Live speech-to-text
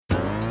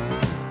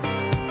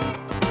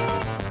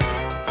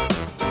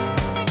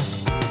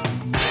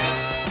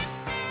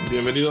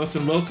Bienvenidos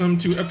and welcome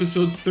to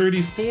episode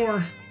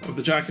 34 of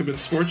the Jacobin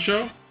Sports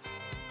Show.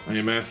 I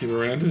am Matthew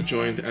Miranda,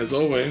 joined as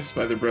always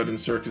by the bread and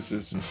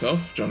circuses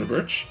himself, Jonah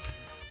Birch.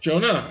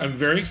 Jonah, I'm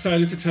very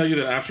excited to tell you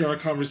that after our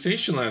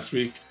conversation last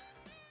week,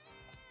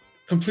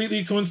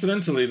 completely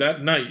coincidentally,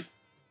 that night,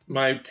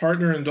 my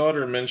partner and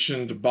daughter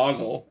mentioned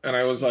Boggle, and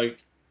I was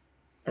like,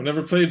 I've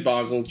never played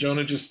Boggle.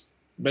 Jonah just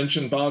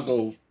mentioned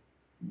Boggle.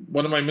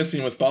 What am I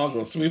missing with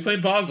Boggle? So we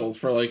played Boggle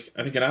for I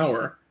think an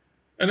hour.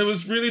 And it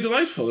was really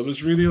delightful. It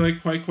was really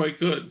quite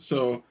good.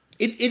 So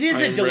it is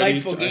a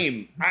delightful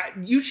game.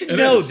 You should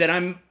know that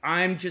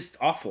I'm just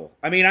awful.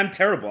 I mean, I'm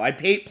terrible. I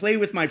play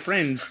with my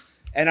friends,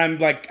 and I'm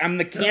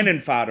the cannon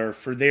fodder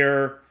for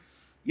their.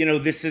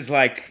 This is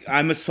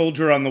I'm a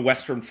soldier on the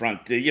Western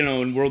Front.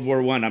 In World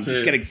War I, I'm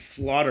just getting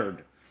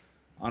slaughtered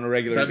on a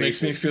regular basis. That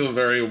makes me feel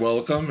very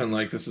welcome, and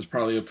this is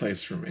probably a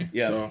place for me.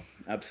 Yeah, so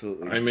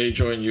absolutely. I may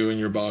join you in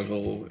your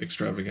Boggle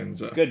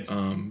extravaganza. Good.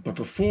 But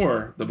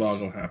before the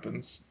Boggle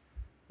happens,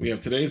 we have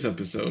today's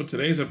episode.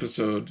 Today's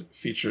episode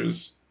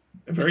features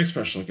a very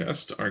special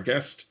guest. Our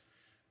guest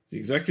is the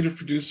executive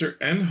producer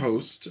and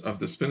host of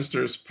the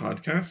Spinsters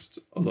podcast,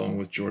 along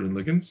with Jordan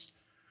Liggins.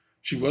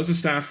 She was a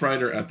staff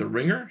writer at The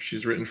Ringer.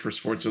 She's written for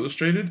Sports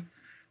Illustrated,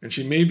 and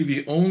she may be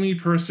the only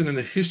person in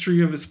the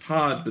history of this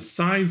pod,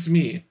 besides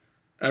me,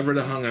 ever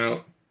to hang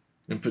out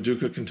in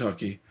Paducah,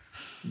 Kentucky.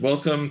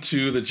 Welcome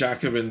to the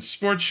Jacobin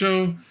Sports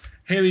Show.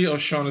 Haley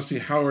O'Shaughnessy,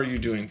 how are you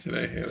doing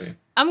today, Haley?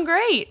 I'm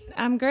great.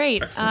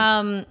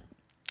 Excellent.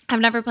 I've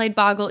never played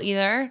Boggle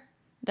either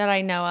that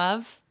I know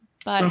of,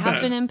 but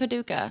have been in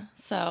Paducah,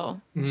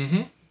 so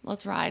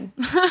let's ride.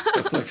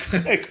 That's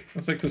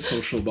like the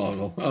social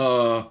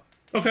Boggle.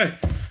 Okay,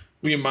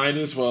 we might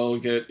as well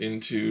get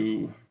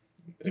into,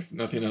 if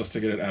nothing else to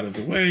get it out of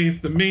the way,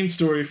 the main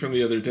story from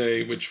the other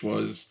day, which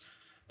was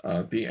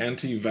the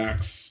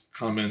anti-vax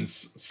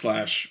comments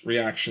 /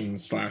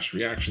 reactions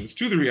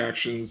to the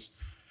reactions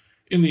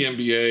in the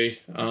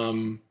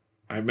NBA.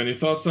 I have many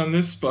thoughts on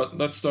this, but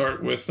let's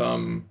start with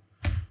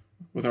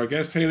our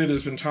guest, Haley.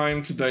 There's been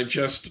time to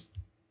digest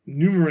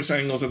numerous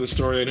angles of the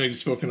story. I know you've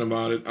spoken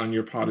about it on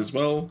your pod as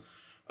well.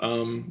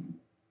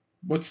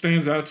 What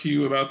stands out to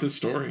you about this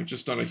story,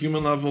 just on a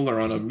human level or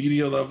on a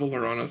media level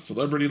or on a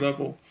celebrity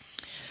level?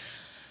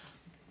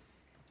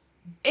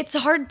 It's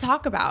hard to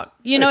talk about.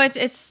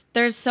 It's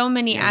there's so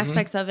many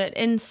aspects of it.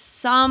 In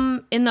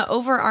the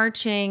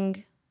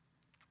overarching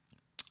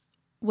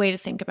way to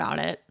think about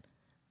it,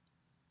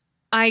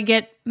 I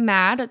get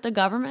mad at the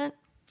government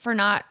for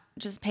not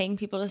just paying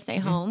people to stay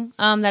home,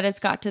 that it's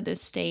got to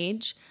this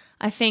stage.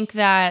 I think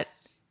that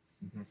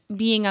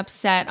being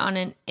upset on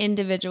an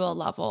individual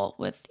level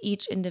with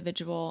each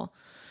individual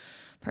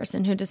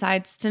person who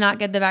decides to not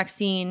get the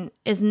vaccine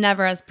is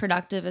never as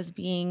productive as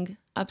being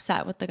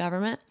upset with the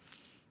government.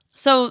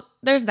 So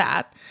there's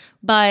that.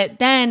 But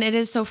then it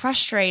is so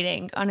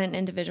frustrating on an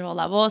individual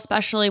level,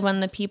 especially when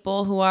the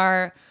people who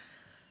are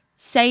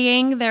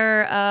saying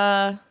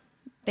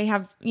they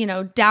have,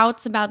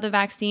 doubts about the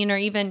vaccine, or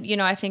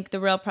even, I think the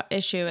real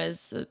issue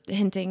is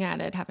hinting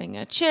at it having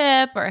a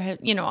chip, or,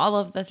 all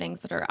of the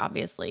things that are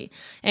obviously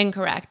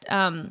incorrect.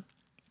 I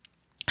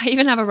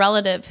even have a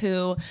relative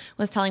who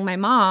was telling my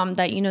mom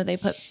that, they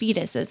put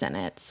fetuses in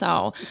it.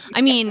 So,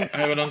 I mean... I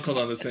have an uncle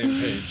on the same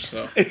page,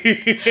 so...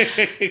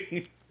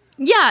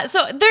 Yeah,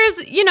 so there's,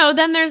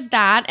 then there's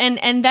that.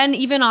 And then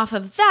even off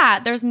of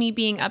that, there's me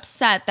being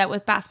upset that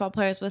with basketball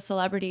players, with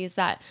celebrities,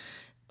 that,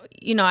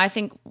 I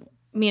think...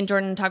 me and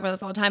Jordan talk about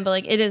this all the time,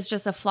 but it is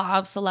just a flaw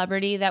of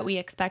celebrity that we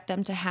expect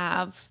them to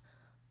have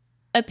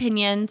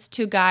opinions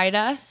to guide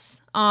us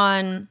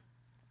on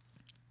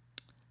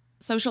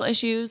social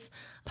issues,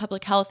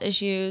 public health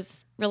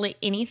issues, really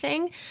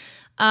anything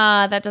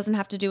that doesn't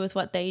have to do with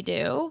what they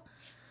do.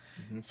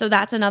 So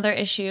that's another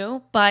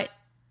issue. But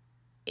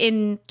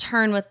in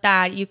turn with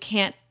that,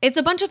 it's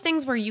a bunch of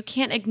things where you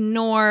can't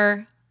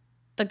ignore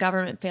the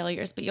government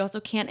failures, but you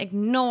also can't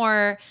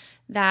ignore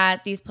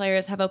that these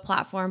players have a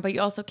platform, but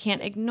you also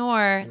can't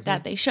ignore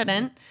that they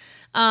shouldn't.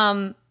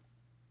 And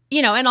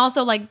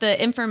also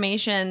the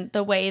information,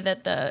 the way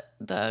that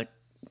the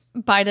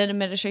Biden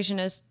administration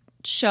has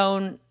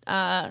shown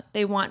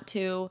they want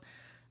to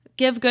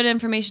give good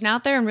information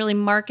out there and really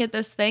market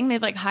this thing.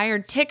 They've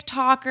hired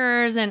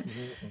TikTokers and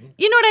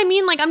you know what I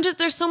mean?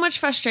 There's so much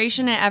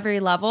frustration at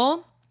every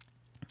level,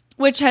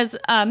 which has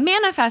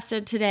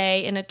manifested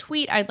today in a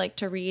tweet I'd like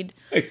to read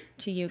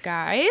to you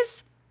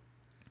guys.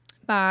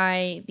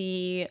 By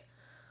the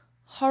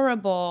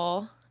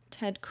horrible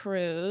Ted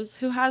Cruz,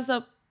 who has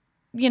a,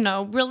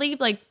 really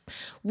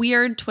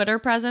weird Twitter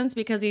presence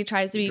because he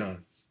tries to be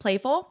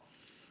playful.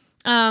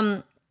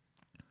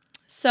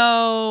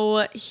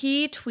 So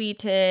he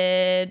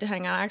tweeted,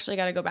 hang on, I actually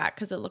got to go back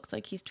because it looks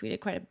like he's tweeted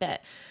quite a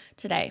bit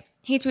today.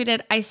 He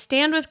tweeted, "I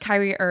stand with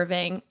Kyrie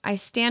Irving. I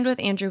stand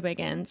with Andrew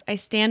Wiggins. I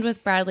stand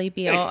with Bradley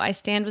Beal. I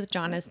stand with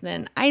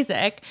Jonathan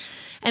Isaac."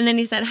 And then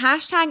he said,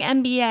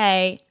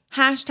 #NBA,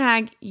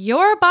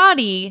 #your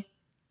body,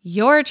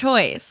 your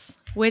choice,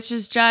 which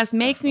is just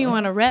makes me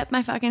want to rip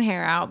my fucking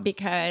hair out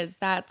because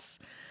that's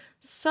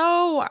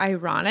so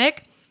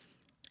ironic.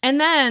 And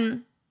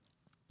then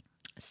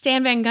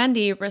Stan Van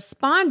Gundy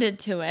responded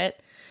to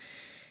it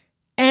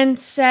and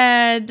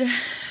said,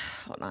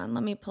 hold on,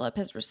 let me pull up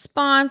his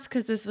response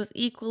because this was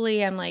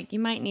equally, I'm like, you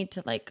might need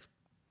to like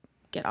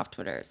get off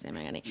Twitter, Stan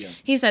Van Gundy. Yeah.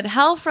 He said,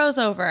 hell froze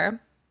over.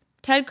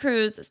 Ted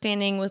Cruz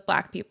standing with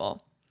black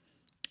people.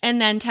 And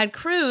then Ted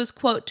Cruz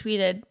quote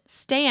tweeted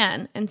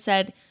Stan and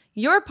said,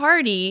 your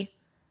party,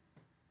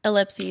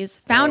 ellipses,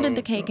 founded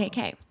the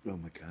KKK. Oh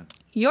my God.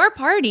 Your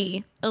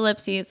party,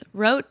 ellipses,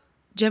 wrote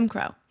Jim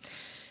Crow.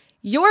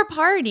 Your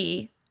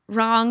party,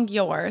 wrong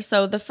your.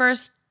 So the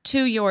first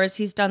two yours,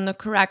 he's done the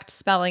correct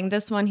spelling.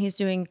 This one, he's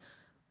doing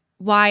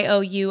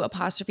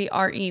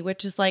YOU''RE,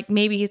 which is like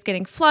maybe he's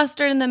getting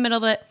flustered in the middle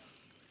of it.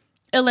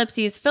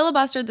 Ellipses,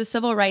 filibustered the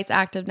Civil Rights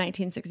Act of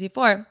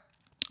 1964.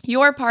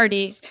 Your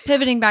party,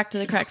 pivoting back to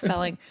the correct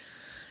spelling.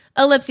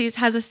 Ellipses,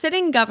 has a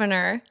sitting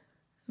governor,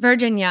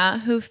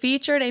 Virginia, who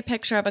featured a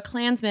picture of a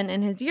Klansman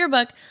in his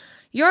yearbook.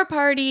 Your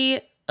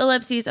party,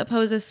 ellipses,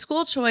 opposes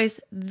school choice,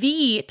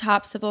 the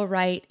top civil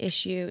right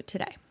issue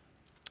today.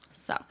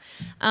 So,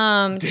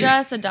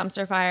 just a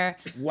dumpster fire.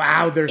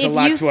 Wow, there's a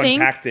lot to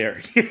unpack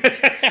there.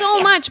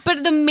 So much,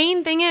 but the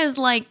main thing is,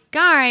 like,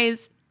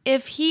 guys,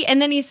 if he,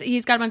 and then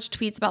he's got a bunch of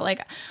tweets about,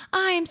 like,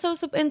 I am so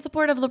in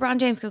support of LeBron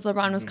James, because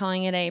LeBron was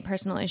calling it a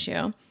personal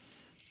issue,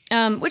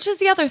 which is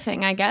the other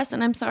thing, I guess,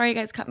 and I'm sorry you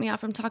guys cut me off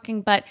from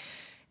talking, but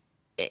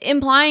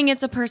implying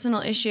it's a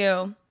personal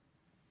issue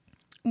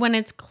when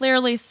it's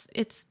clearly,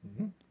 it's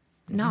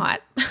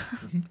not.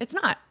 It's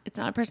not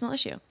a personal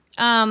issue.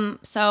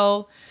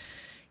 So,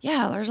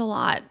 yeah, there's a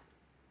lot.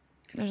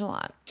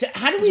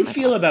 How do we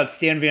feel about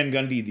Stan Van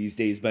Gundy these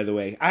days, by the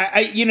way?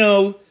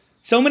 I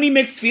so many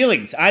mixed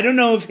feelings. I don't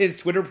know if his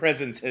Twitter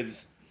presence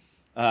has...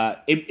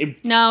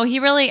 No, he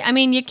really... I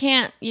mean, you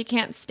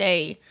can't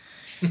stay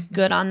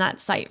good on that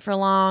site for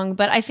long.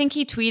 But I think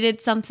he tweeted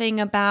something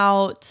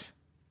about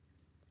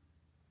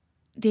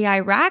the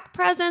Iraq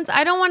presence.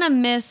 I don't want to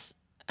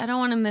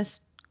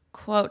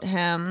misquote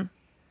him.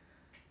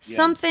 Yeah.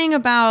 Something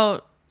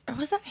about...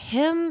 Was that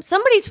him?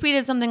 Somebody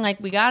tweeted something like,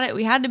 we got it.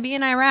 We had to be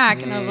in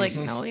Iraq. And I was like,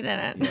 no, we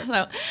didn't.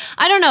 So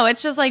I don't know.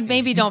 It's just like,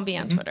 maybe don't be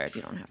on Twitter if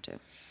you don't have to.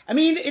 I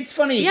mean, it's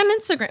funny. Be on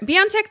Instagram. Be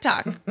on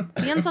TikTok.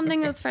 Be on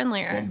something that's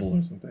friendlier. Rumble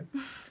or something.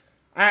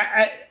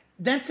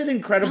 That's an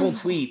incredible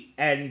tweet.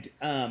 And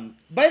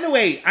by the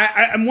way,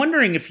 I'm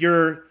wondering if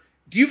do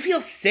you feel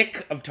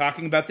sick of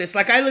talking about this?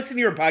 Like, I listen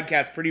to your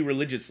podcast pretty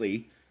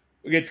religiously.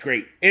 It's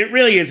great. It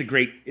really is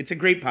it's a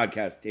great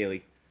podcast,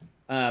 Haley.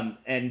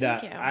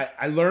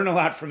 I learn a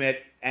lot from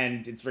it,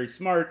 and it's very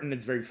smart and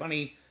it's very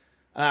funny.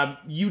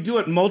 You do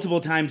it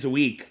multiple times a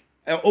week.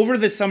 Over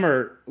the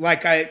summer,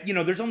 like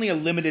there's only a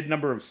limited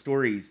number of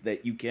stories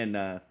that you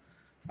can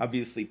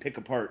obviously pick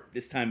apart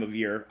this time of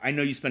year. I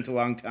know you spent a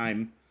long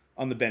time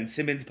on the Ben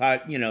Simmons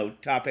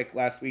topic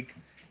last week.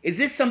 Is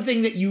this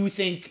something that you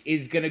think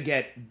is going to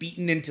get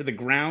beaten into the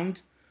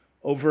ground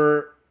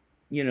over,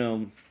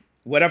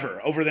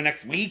 over the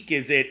next week?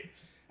 Is it...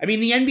 I mean,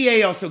 the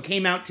NBA also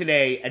came out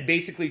today and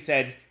basically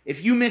said,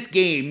 if you miss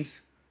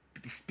games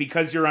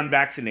because you're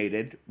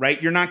unvaccinated,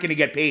 right, you're not going to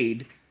get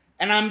paid.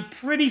 And I'm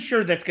pretty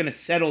sure that's going to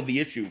settle the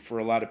issue for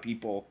a lot of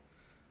people.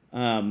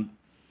 Or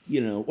maybe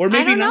not.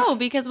 I don't know,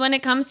 because when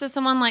it comes to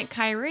someone like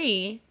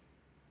Kyrie,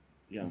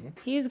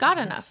 he's got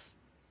enough,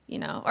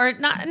 or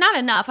not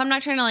enough. I'm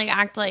not trying to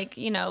act like,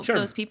 sure,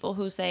 those people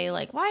who say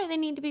like, why do they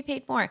need to be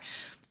paid more?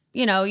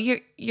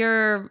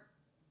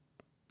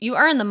 You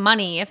earn the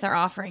money if they're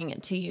offering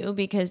it to you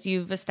because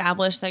you've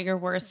established that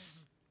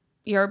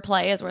your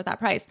play is worth that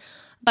price.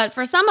 But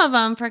for some of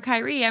them, for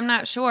Kyrie, I'm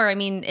not sure. I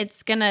mean,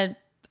 it's going to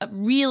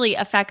really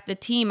affect the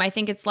team. I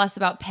think it's less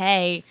about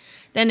pay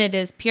than it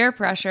is peer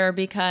pressure,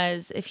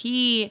 because if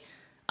he,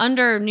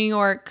 under New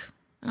York,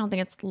 I don't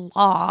think it's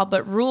law,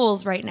 but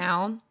rules right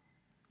now,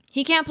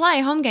 he can't play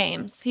home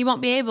games. He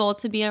won't be able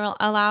to be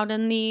allowed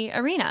in the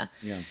arena.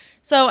 Yeah.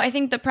 So I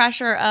think the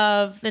pressure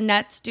of the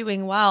Nets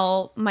doing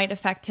well might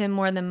affect him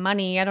more than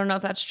money. I don't know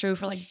if that's true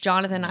for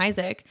Jonathan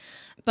Isaac,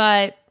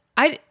 but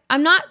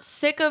I'm not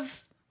sick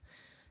of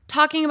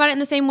talking about it in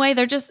the same way.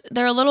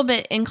 They're a little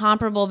bit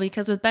incomparable,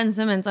 because with Ben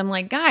Simmons, I'm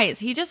like, guys,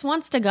 he just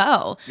wants to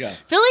go. Yeah.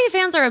 Philly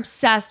fans are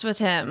obsessed with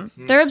him.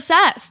 Mm-hmm. They're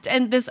obsessed.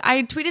 And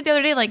I tweeted the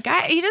other day,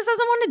 guy, he just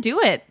doesn't want to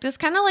do it. Just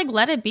kind of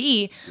let it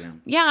be.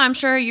 Yeah, I'm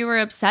sure you were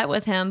upset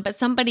with him, but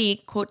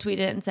somebody quote tweeted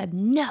it and said,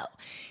 no,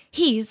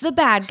 he's the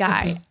bad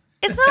guy.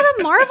 It's not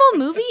a Marvel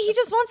movie. He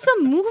just wants to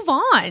move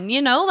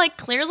on,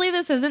 clearly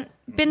this hasn't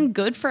been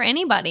good for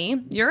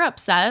anybody. You're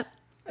upset.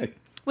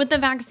 With the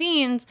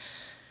vaccines,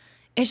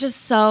 it's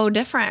just so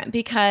different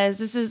because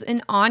this is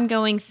an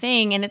ongoing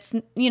thing, and it's,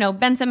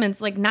 Ben Simmons,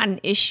 not an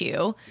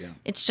issue. Yeah.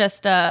 It's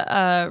just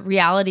a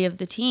reality of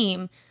the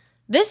team.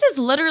 This is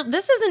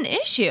an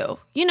issue.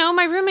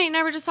 My roommate and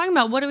I were just talking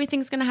about, what do we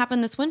think is going to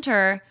happen this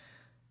winter?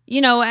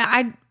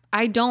 I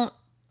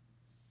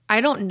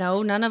don't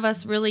know. None of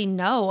us really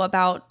know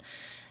about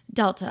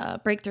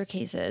Delta, breakthrough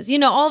cases.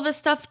 All this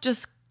stuff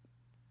just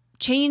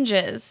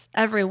changes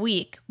every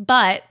week.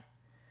 But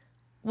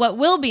what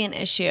will be an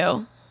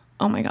issue...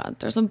 Oh my God,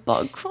 there's a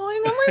bug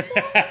crawling on my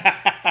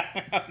floor.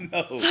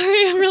 No.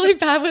 Sorry, I'm really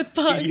bad with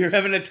bugs. You're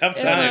having a tough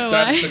time.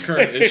 That's the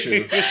current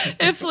issue.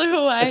 It flew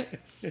away.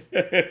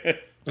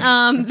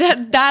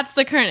 That's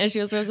the current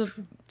issue. Is there's a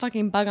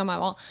fucking bug on my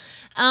wall.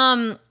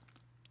 Them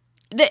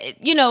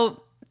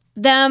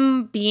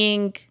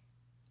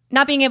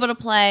not being able to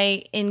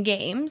play in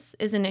games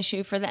is an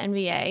issue for the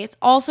NBA. It's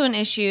also an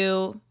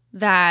issue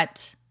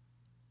that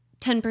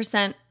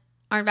 10%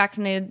 aren't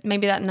vaccinated.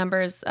 Maybe that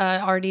number's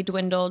already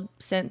dwindled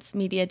since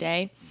media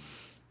day.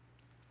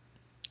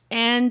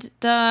 And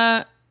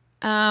the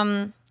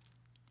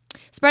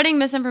spreading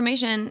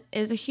misinformation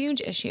is a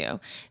huge issue.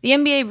 The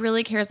NBA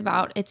really cares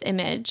about its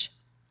image.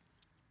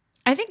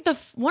 I think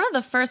one of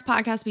the first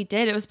podcasts we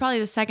did, it was probably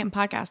the second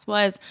podcast,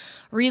 was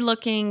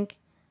relooking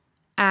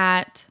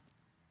at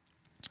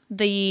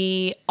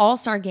the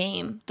All-Star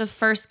game, the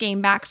first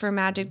game back for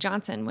Magic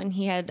Johnson when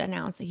he had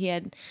announced that he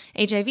had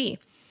HIV.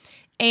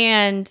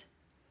 And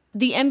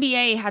the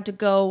NBA had to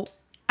go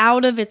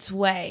out of its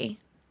way,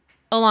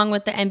 along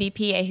with the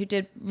NBPA, who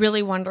did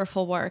really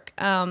wonderful work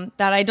that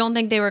I don't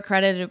think they were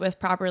credited with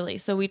properly.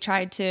 So we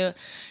tried to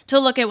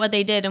look at what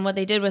they did, and what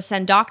they did was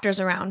send doctors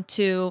around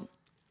to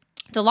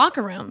the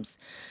locker rooms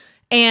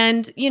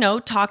and,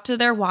 talk to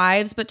their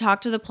wives, but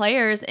talk to the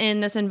players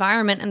in this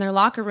environment in their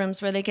locker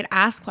rooms where they could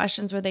ask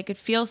questions, where they could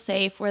feel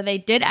safe, where they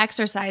did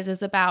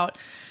exercises about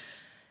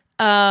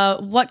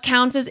what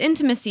counts as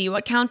intimacy,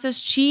 what counts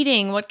as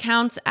cheating, what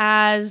counts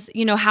as,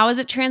 how is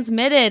it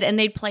transmitted? And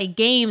they'd play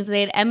games,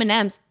 they had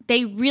M&Ms.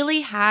 They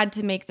really had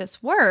to make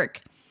this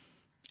work.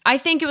 I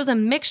think it was a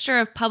mixture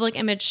of public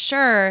image.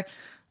 Sure,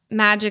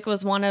 Magic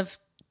was one of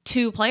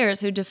two players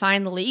who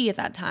defined the league at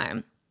that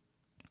time.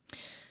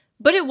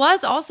 But it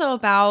was also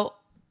about,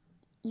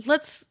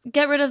 let's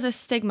get rid of this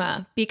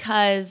stigma,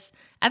 because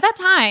at that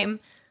time,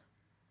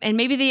 and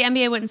maybe the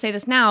NBA wouldn't say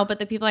this now, but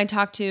the people I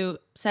talked to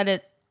said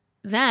it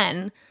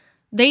then,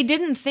 they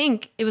didn't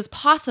think it was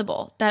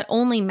possible that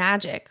only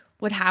Magic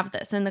would have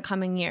this in the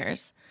coming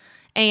years.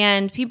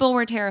 And people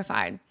were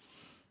terrified.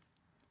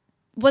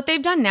 What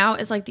they've done now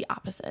is like the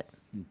opposite.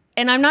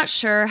 And I'm not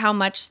sure how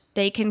much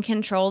they can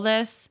control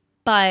this,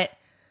 but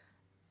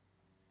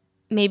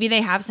maybe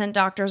they have sent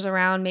doctors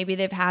around, maybe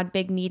they've had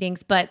big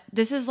meetings, but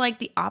this is like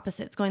the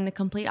opposite. It's going the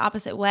complete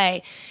opposite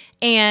way.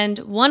 And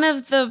one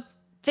of the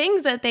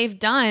things that they've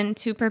done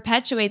to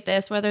perpetuate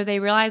this, whether they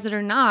realize it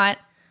or not,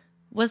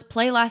 was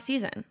play last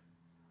season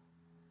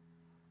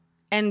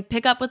and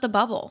pick up with the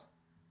bubble.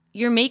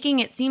 You're making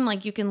it seem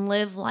like you can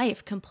live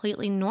life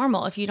completely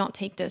normal if you don't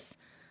take this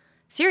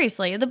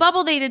seriously. The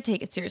bubble, they did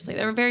take it seriously.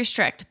 They were very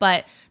strict,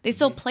 but they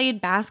still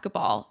played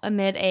basketball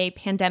amid a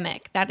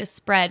pandemic that is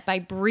spread by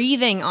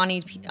breathing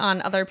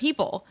on other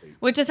people,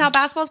 which is how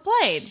basketball's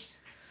played.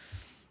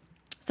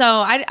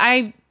 So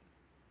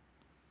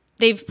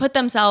they've put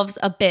themselves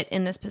a bit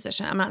in this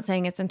position. I'm not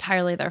saying it's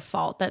entirely their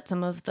fault that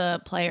some of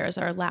the players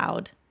are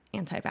loud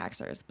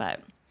anti-vaxxers,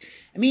 but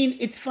I mean,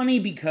 it's funny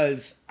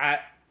because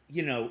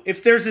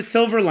if there's a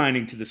silver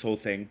lining to this whole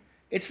thing,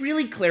 it's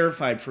really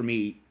clarified for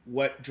me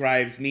what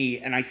drives me,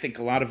 and I think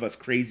a lot of us,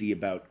 crazy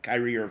about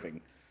Kyrie Irving.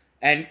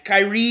 And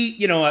Kyrie,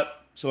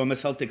 so I'm a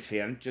Celtics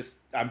fan,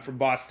 I'm from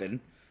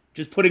Boston,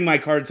 just putting my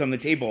cards on the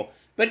table.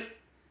 But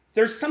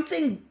there's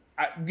something,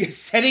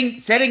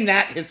 setting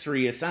that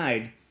history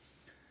aside,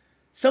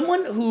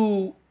 someone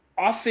who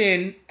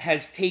often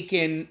has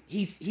taken,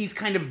 he's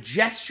kind of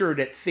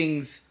gestured at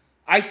things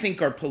I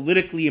think are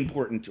politically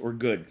important or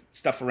good.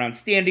 Stuff around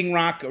Standing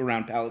Rock,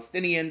 around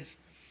Palestinians.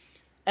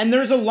 And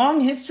there's a long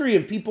history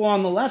of people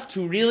on the left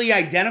who really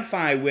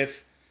identify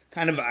with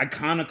kind of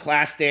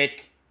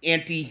iconoclastic,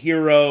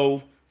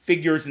 anti-hero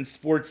figures in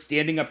sports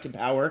standing up to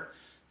power,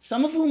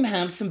 some of whom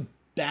have some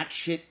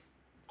batshit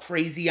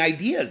crazy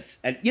ideas.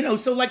 And,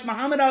 so like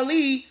Muhammad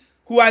Ali,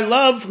 who I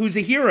love, who's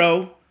a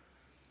hero,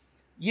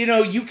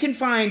 you can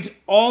find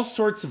all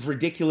sorts of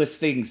ridiculous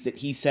things that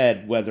he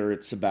said, whether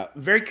it's about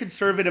very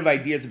conservative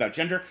ideas about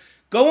gender.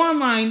 Go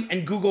online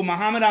and Google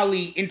Muhammad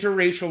Ali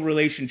interracial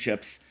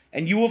relationships,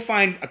 and you will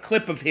find a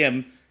clip of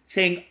him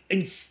saying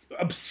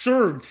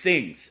absurd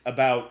things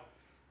about,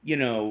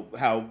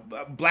 how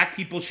black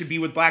people should be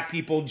with black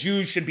people,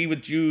 Jews should be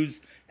with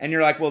Jews. And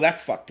you're like, well,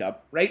 that's fucked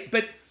up, right?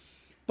 But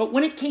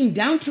when it came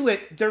down to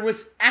it, there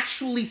was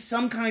actually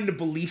some kind of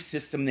belief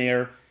system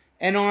there.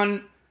 And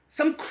on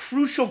some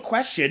crucial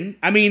question,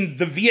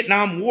 the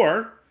Vietnam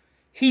War,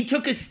 he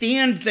took a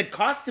stand that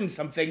cost him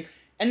something.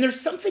 And there's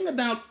something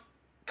about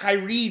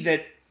Kyrie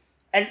that,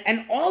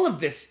 and all of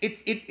this,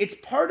 it's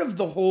part of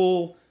the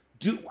whole,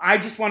 I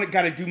just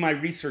got to do my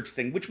research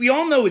thing, which we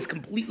all know is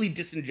completely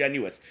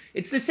disingenuous.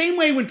 It's the same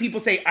way when people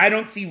say, I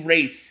don't see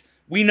race.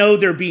 We know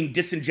they're being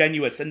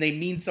disingenuous and they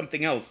mean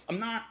something else. I'm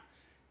not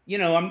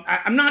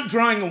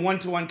drawing a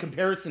one-to-one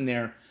comparison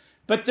there.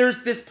 But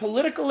there's this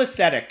political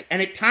aesthetic,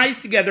 and it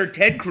ties together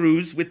Ted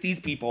Cruz with these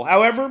people,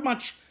 however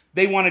much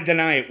they want to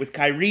deny it, with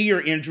Kyrie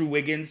or Andrew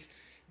Wiggins.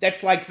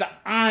 That's like the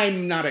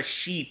I'm not a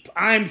sheep,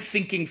 I'm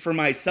thinking for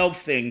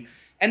myself thing.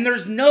 And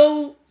there's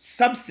no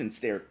substance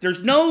there.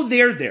 There's no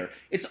there.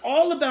 It's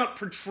all about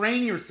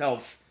portraying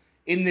yourself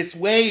in this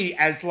way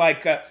as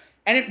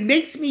and it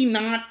makes me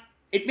not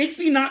it makes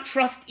me not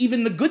trust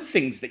even the good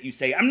things that you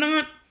say. I'm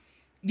not,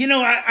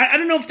 I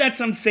don't know if that's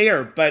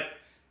unfair, but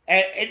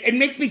it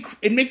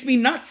makes me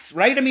nuts,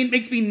 right? I mean, it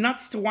makes me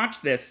nuts to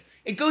watch this.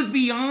 It goes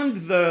beyond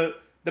the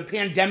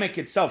pandemic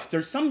itself.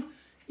 There's some,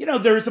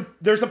 there's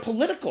a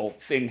political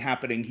thing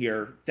happening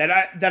here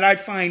that I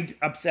find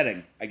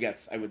upsetting, I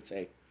guess I would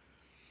say.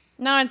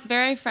 No, it's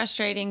very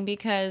frustrating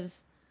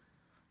because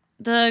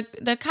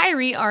the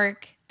Kyrie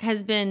arc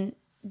has been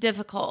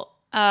difficult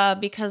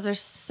because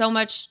there's so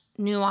much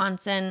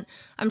nuance, and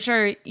I'm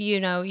sure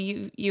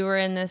you were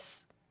in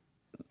this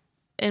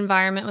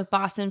environment with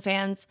Boston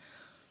fans.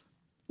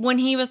 When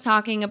he was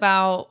talking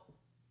about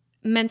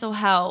mental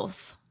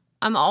health,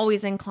 I'm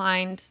always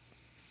inclined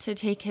to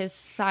take his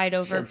side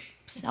over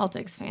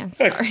Celtics fans,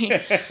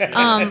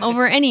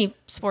 over any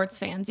sports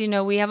fans.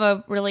 We have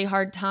a really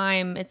hard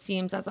time, it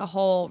seems, as a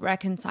whole,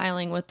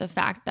 reconciling with the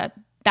fact that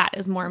that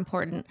is more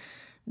important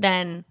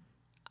than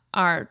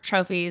our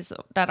trophies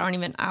that aren't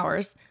even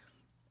ours,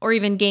 or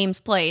even games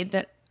played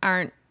that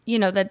aren't,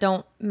 that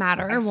don't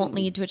matter, or won't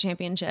lead to a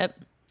championship.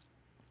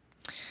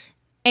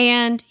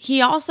 And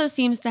he also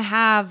seems to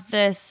have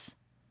this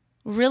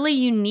really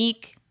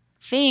unique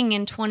thing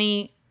in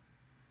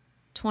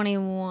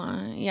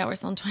 2021. Yeah, we're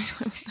still in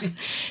 2021.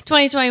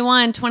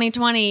 2021,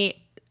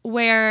 2020,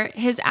 where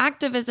his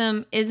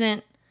activism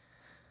isn't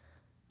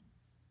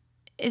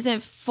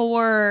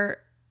for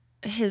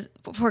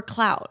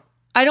clout.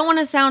 I don't want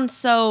to sound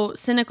so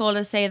cynical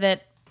to say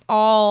that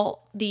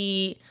all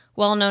the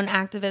well-known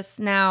activists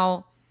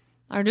now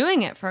are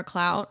doing it for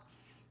clout,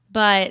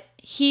 but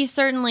he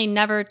certainly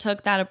never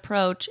took that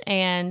approach.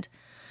 And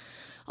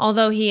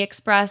although he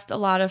expressed a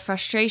lot of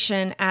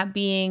frustration at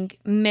being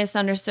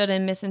misunderstood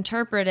and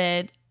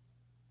misinterpreted,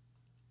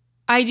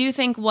 I do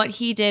think what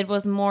he did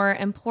was more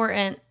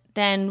important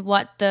than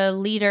what the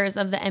leaders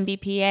of the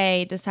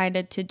NBPA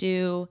decided to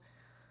do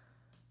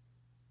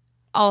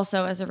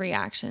also as a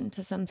reaction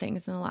to some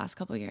things in the last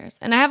couple of years.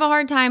 And I have a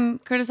hard time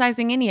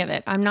criticizing any of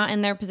it. I'm not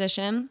in their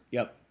position.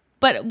 Yep.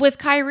 But with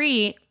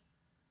Kyrie,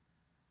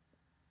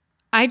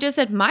 I just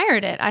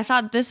admired it. I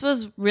thought this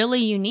was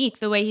really unique,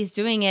 the way he's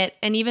doing it.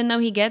 And even though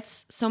he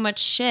gets so much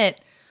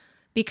shit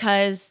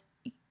because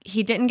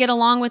he didn't get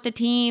along with the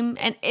team,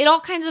 and it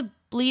all kinds of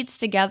bleeds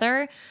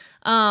together.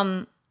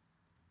 For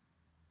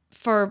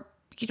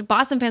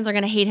Boston fans are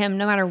going to hate him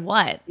no matter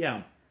what.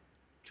 Yeah,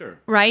 sure.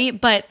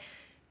 Right? But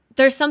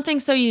there's something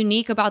so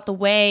unique about the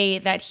way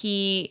that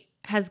he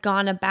has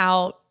gone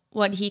about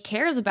what he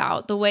cares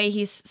about, the way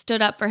he's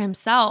stood up for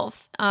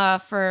himself,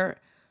 for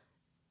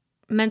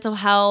mental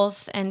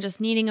health and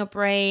just needing a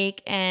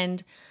break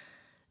and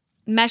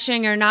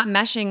meshing or not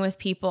meshing with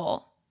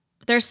people.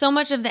 There's so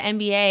much of the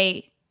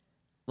NBA,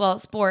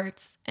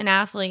 sports and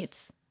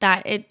athletes,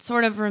 that it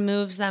sort of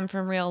removes them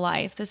from real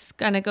life. This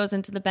kind of goes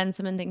into the Ben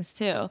Simmons things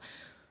too.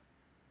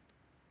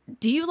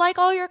 Do you like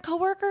all your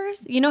coworkers?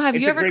 Have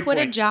you ever quit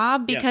a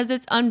job because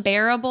it's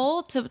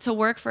unbearable to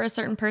work for a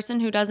certain person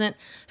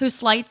who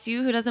slights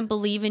you, who doesn't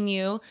believe in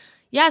you?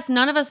 Yes,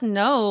 none of us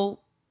know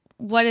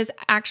what has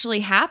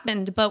actually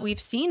happened, but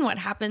we've seen what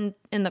happened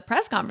in the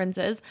press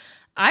conferences.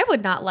 I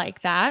would not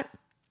like that.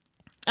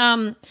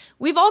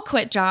 We've all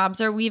quit jobs,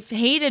 or we've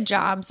hated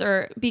jobs,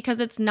 or because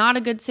it's not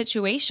a good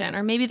situation,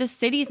 or maybe the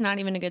city's not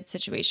even a good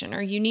situation,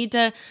 or you need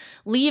to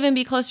leave and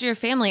be close to your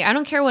family. I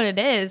don't care what it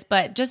is,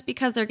 but just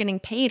because they're getting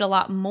paid a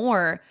lot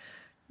more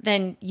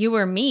than you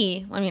or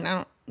me, I mean,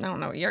 I don't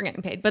know what you're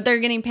getting paid, but they're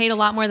getting paid a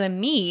lot more than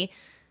me,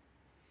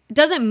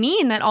 doesn't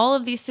mean that all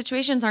of these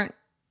situations aren't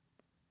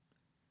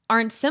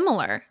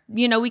similar.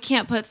 We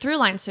can't put through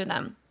lines through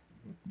them.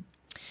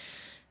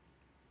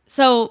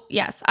 So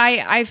yes,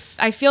 I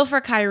feel for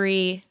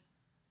Kyrie,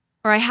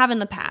 or I have in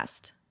the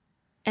past,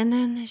 and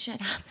then this shit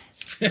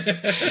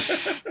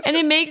happened. And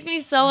it makes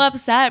me so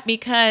upset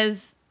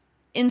because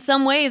in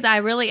some ways I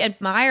really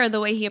admire the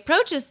way he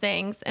approaches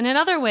things, and in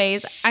other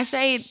ways I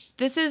say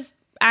this is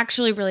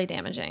actually really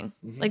damaging.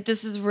 Mm-hmm. Like,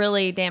 this is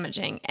really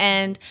damaging.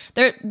 And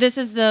this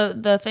is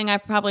the thing I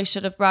probably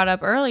should have brought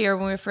up earlier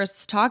when we were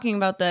first talking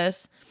about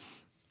this.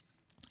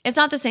 It's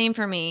not the same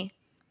for me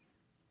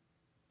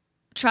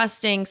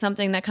trusting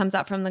something that comes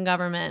out from the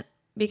government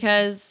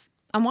because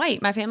I'm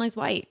white. My family's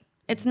white.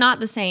 It's not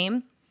the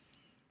same.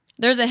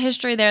 There's a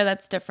history there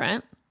that's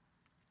different.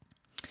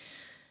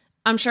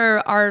 I'm sure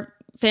our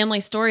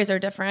family stories are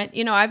different.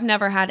 I've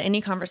never had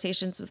any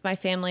conversations with my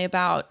family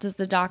about, does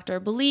the doctor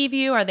believe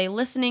you? Are they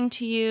listening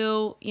to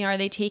you? Are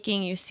they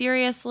taking you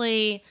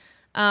seriously?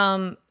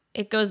 There's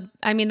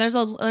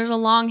a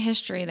long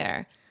history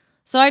there.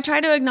 So I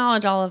try to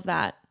acknowledge all of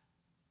that,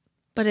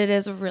 but it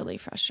is really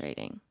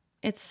frustrating.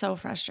 It's so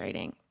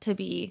frustrating to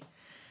be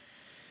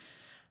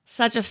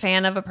such a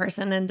fan of a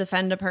person and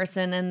defend a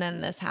person, and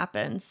then this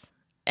happens.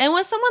 And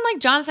with someone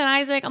like Jonathan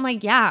Isaac, I'm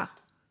like, yeah,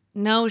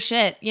 no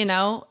shit,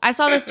 I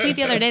saw this tweet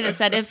the other day that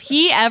said, if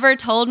he ever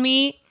told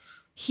me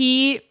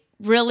he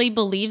really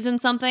believes in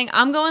something,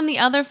 I'm going the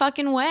other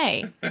fucking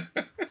way. And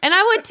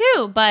I would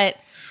too, but...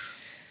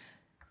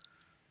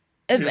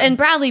 And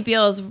Bradley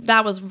Beal,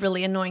 that was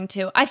really annoying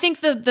too. I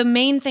think the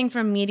main thing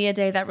from Media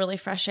Day that really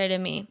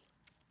frustrated me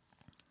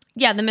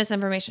Yeah, the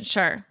misinformation,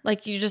 sure.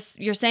 Like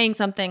you're saying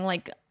something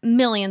like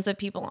millions of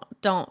people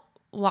don't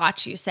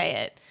watch you say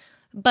it.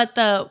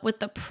 But with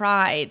the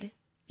pride,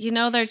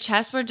 their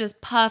chests were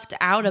just puffed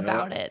out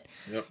about it.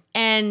 Yep.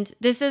 And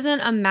this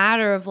isn't a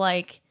matter of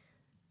like,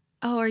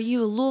 oh, are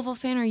you a Louisville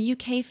fan or a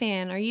UK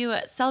fan? Are you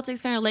a Celtics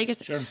fan or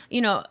Lakers? Sure.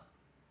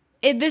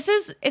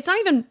 It's not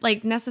even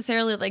like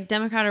necessarily like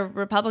Democrat or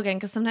Republican,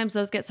 because sometimes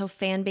those get so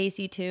fan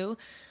basey too.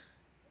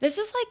 This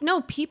is like,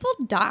 no, people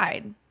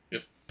died.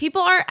 Yep.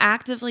 People are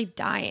actively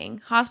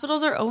dying.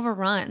 Hospitals are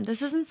overrun.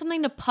 This isn't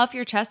something to puff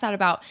your chest out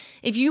about.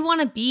 If you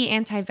want to be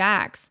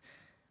anti-vax,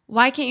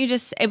 why can't you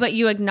just say, but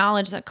you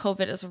acknowledge that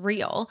COVID is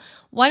real?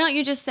 Why don't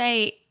you just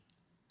say,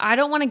 I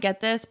don't want to get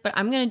this, but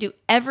I'm going to do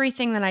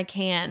everything that I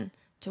can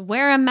to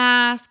wear a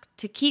mask,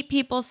 to keep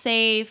people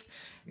safe.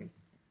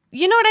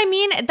 You know what I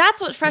mean?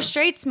 That's what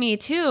frustrates me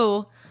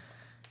too.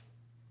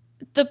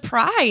 The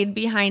pride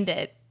behind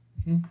it.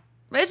 Mm-hmm.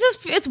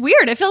 It's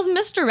weird. It feels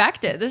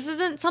misdirected. This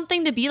isn't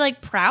something to be like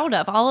proud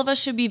of. All of us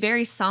should be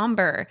very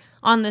somber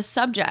on this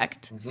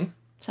subject. Mm-hmm.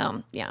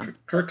 So, yeah.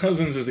 Kirk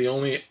Cousins is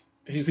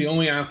he's the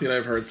only athlete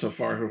I've heard so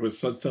far who has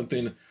said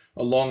something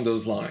along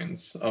those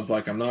lines of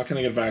like, I'm not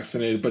going to get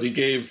vaccinated, but he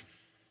gave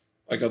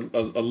like a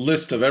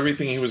list of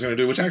everything he was going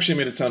to do, which actually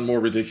made it sound more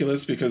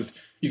ridiculous because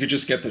you could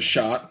just get the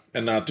shot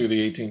and not do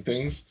the 18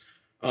 things.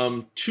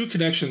 Two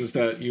connections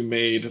that you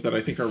made that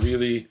I think are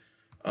really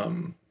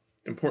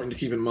important to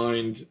keep in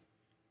mind,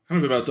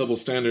 kind of about double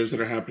standards that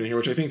are happening here,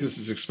 which I think this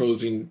is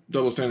exposing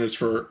double standards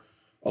for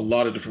a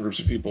lot of different groups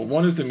of people.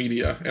 One is the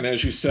media. And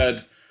as you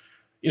said,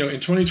 in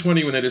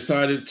 2020, when they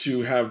decided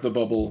to have the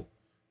bubble,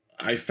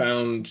 I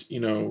found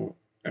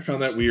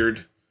that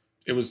weird.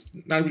 It was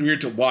not weird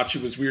to watch.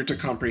 It was weird to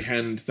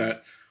comprehend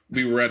that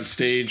we were at a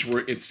stage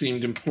where it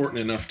seemed important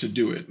enough to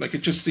do it. Like,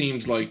 it just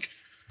seemed like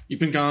you've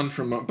been gone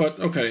for months. But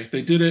okay,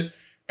 they did it,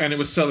 and it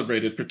was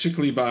celebrated,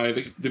 particularly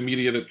by the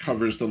media that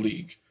covers the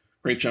league.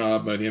 Great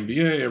job by the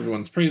NBA.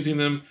 Everyone's praising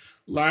them.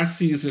 Last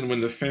season,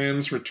 when the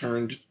fans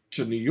returned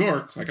to New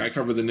York, like I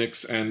cover the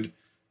Knicks, and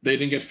they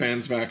didn't get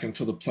fans back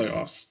until the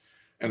playoffs.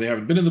 And they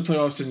haven't been in the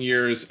playoffs in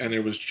years, and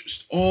there was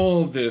just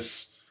all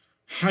this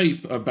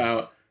hype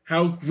about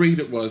how great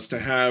it was to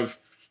have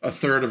a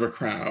third of a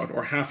crowd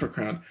or half a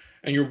crowd.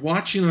 And you're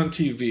watching on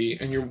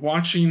TV, and you're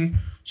watching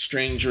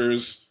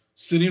strangers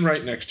sitting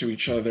right next to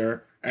each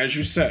other, as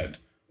you said,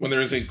 when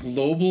there is a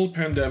global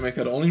pandemic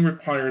that only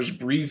requires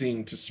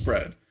breathing to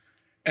spread.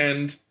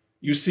 And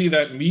you see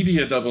that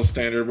media double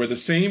standard where the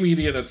same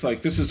media that's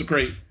like, this is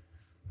great,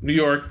 New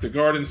York, the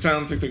Garden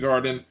sounds like the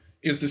Garden,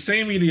 is the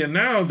same media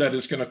now that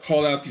is going to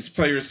call out these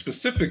players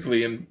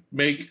specifically and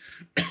make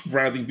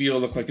Bradley Beal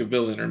look like a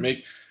villain or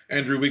make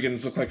Andrew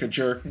Wiggins look like a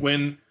jerk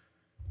when,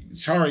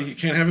 sorry, you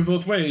can't have it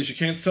both ways. You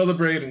can't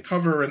celebrate and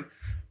cover.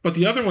 But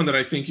the other one that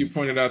I think you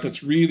pointed out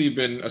that's really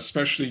been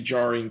especially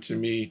jarring to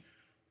me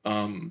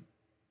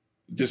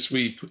this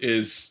week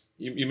is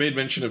you made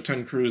mention of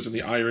Ted Cruz and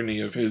the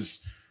irony of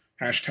his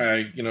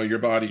hashtag, your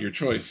body, your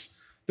choice.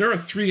 There are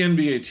 3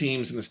 NBA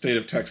teams in the state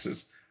of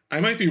Texas. I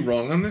might be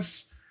wrong on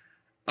this.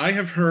 I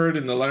have heard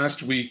in the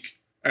last week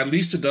at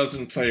least a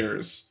dozen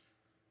players,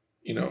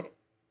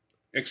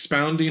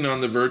 expounding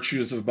on the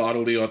virtues of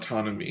bodily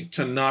autonomy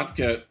to not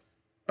get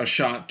a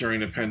shot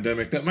during a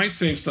pandemic that might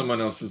save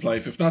someone else's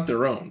life, if not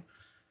their own.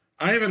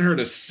 I haven't heard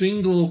a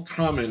single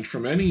comment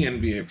from any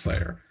NBA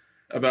player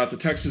about the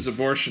Texas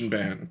abortion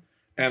ban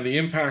and the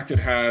impact it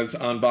has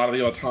on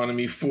bodily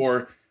autonomy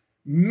for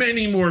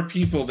many more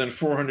people than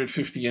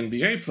 450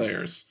 NBA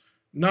players.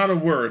 Not a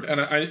word.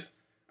 And I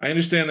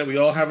understand that we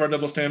all have our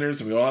double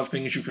standards and we all have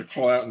things you could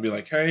call out and be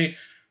like, hey,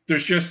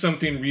 there's just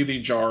something really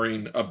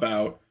jarring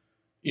about,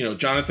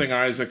 Jonathan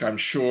Isaac, I'm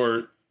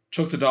sure,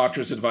 took the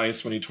doctor's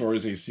advice when he tore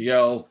his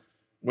ACL,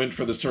 went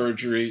for the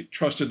surgery,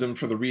 trusted them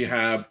for the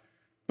rehab,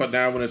 but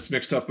now when it's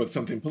mixed up with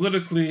something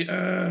politically,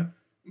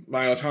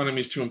 my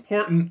autonomy is too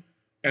important,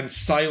 and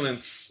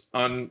silence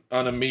on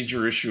a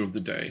major issue of the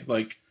day.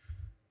 Like,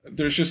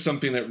 there's just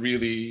something that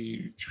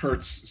really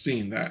hurts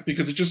seeing that,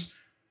 because it just,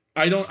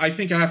 I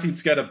think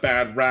athletes get a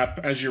bad rap,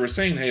 as you were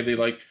saying, Haley,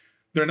 like,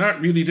 they're not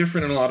really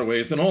different in a lot of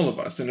ways than all of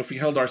us. And if we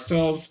held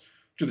ourselves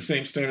to the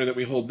same standard that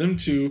we hold them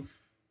to,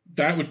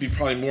 that would be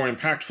probably more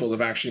impactful of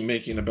actually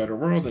making a better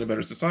world and a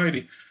better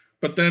society.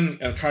 But then,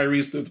 and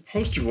Kyrie's the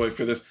poster boy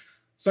for this,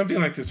 something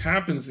like this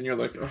happens and you're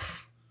like, ugh,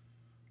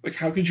 like,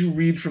 how could you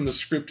read from the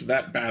script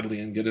that badly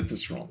and get it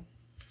this wrong?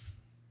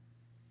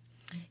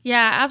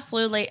 Yeah,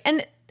 absolutely.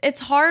 And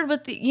it's hard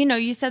with the,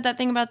 you said that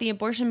thing about the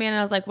abortion ban and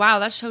I was like, wow,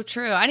 that's so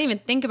true. I didn't even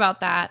think about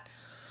that.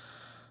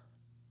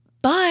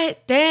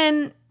 But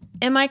then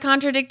am I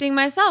contradicting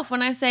myself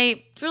when I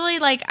say, really,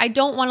 like, I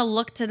don't want to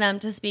look to them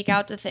to speak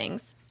out to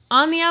things?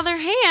 On the other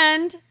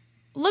hand,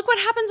 look what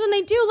happens when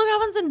they do. Look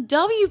what happens when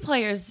W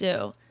players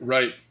do.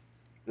 Right.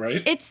 You're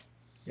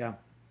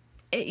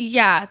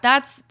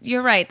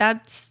right.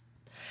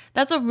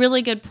 That's a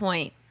really good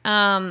point.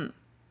 And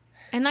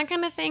that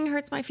kind of thing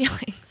hurts my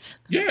feelings.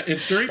 Yeah,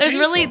 it's very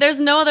painful. There's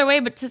no other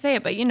way but to say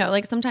it, but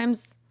like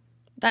sometimes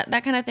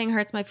that kind of thing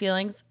hurts my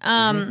feelings.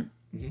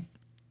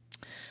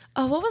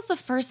 Oh, what was the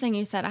first thing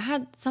you said? I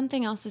had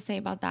something else to say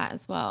about that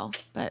as well,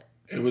 but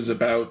it was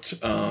about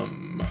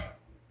the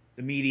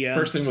media.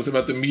 First thing was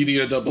about the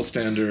media double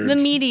standard. The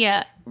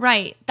media,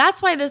 right?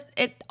 That's why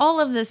all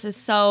of this is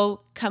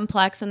so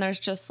complex, and there's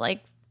just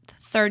like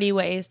 30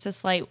 ways to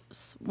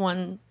slice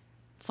one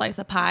slice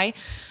of pie.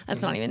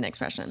 That's not even an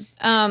expression.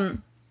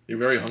 You're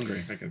very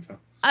hungry, I can tell.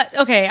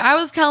 Okay, I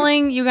was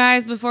telling you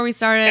guys before we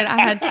started,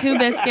 I had 2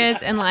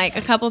 biscuits and like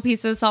a couple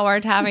pieces of saltwater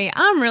taffy.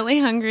 I'm really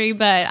hungry,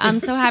 but I'm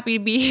so happy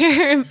to be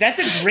here. That's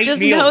a great Just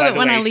meal, know by that the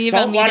when way. I leave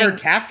Saltwater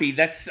taffy,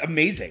 that's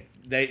amazing.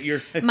 That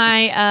you're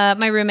my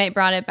roommate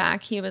brought it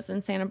back. He was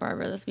in Santa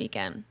Barbara this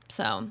weekend,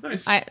 so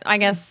nice. I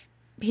guess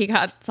he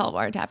got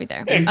saltwater taffy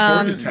there.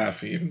 Imported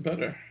taffy, even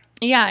better.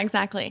 Yeah,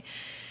 exactly.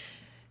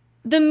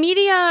 The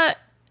media,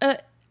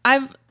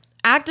 I've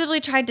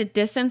actively tried to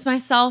distance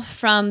myself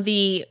from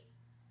the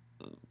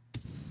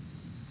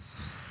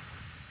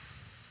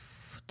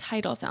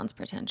title sounds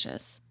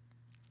pretentious.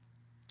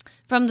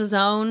 From the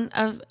zone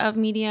of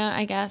media,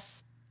 I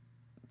guess.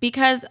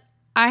 Because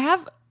I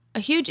have a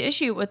huge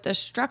issue with the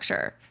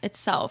structure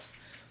itself.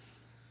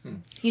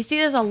 You see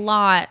this a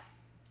lot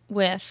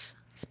with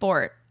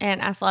sport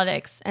and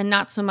athletics, and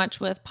not so much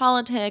with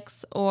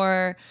politics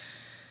or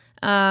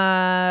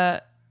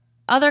other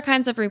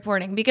kinds of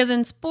reporting. Because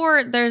in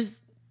sport, there's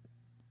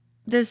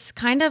this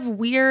kind of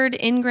weird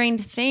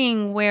ingrained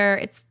thing where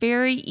it's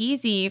very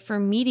easy for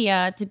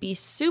media to be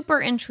super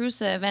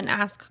intrusive and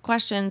ask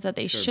questions that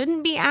they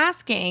shouldn't be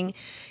asking,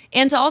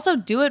 and to also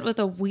do it with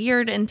a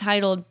weird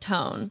entitled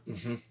tone.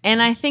 Mm-hmm.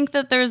 And I think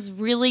that there's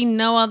really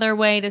no other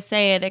way to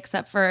say it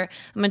except for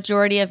a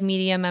majority of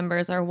media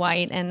members are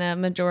white and a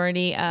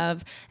majority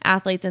of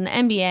athletes in the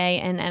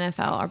NBA and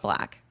NFL are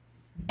black.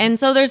 And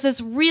so there's this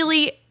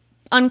really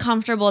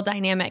uncomfortable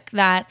dynamic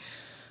that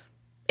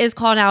is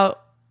called out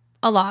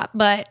a lot,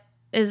 but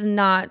is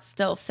not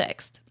still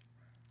fixed.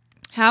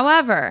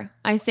 However,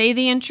 I say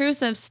the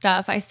intrusive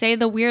stuff, I say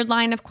the weird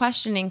line of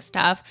questioning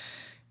stuff,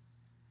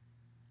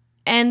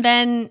 and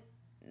then,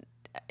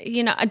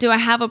 do I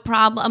have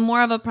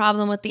more of a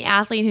problem with the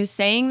athlete who's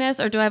saying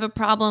this, or do I have a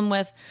problem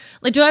with,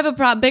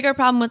 bigger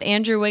problem with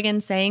Andrew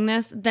Wiggins saying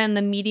this than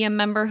the media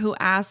member who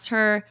asked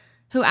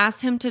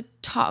him to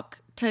talk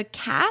to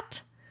Kat?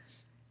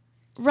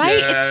 Right?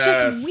 Yes. It's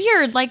just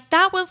weird. Like,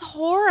 that was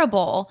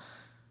horrible.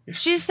 Yes.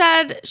 She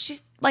said,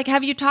 she's like,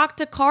 have you talked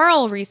to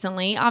Carl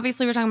recently?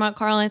 Obviously, we're talking about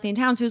Karl-Anthony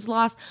Towns, who's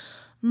lost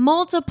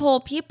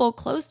multiple people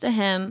close to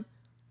him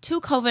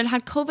to COVID,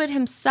 had COVID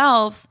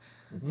himself.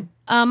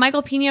 Mm-hmm.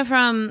 Michael Pena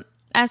from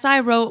SI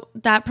wrote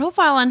that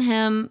profile on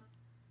him,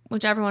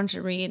 which everyone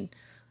should read,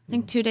 I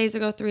think 3 days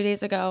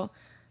ago,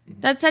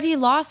 that said he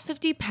lost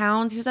 50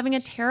 pounds. He was having a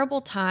terrible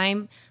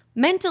time.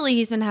 Mentally,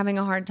 he's been having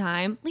a hard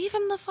time. Leave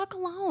him the fuck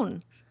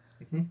alone.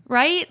 Mm-hmm.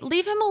 Right?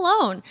 Leave him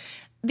alone.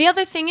 The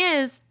other thing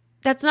is,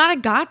 that's not a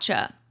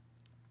gotcha.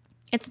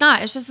 It's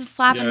not. It's just a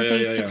slap in the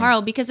face to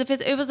Carl. Because if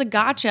it was a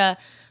gotcha,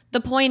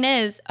 the point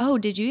is, oh,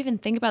 did you even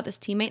think about this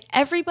teammate?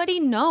 Everybody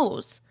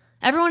knows.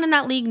 Everyone in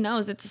that league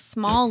knows. It's a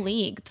small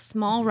league,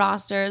 small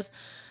rosters.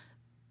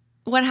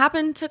 What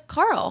happened to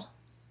Carl?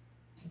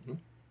 Mm-hmm.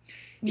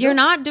 You're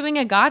not doing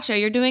a gotcha.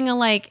 You're doing a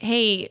like,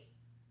 hey,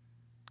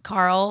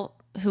 Carl,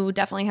 who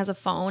definitely has a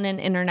phone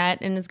and internet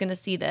and is going to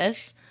see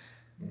this.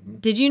 Mm-hmm.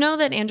 Did you know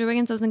that Andrew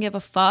Wiggins doesn't give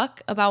a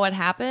fuck about what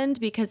happened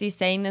because he's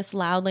saying this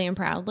loudly and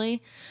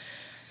proudly?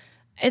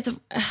 It's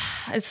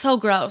so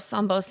gross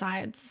on both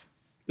sides.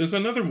 There's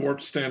another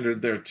warped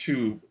standard there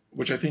too,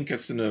 which I think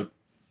gets into,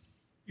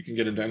 you can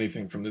get into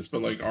anything from this,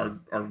 but like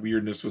our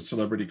weirdness with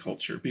celebrity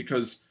culture,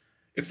 because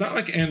it's not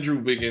like Andrew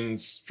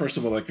Wiggins, first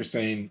of all, like you're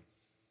saying,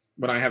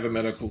 when I have a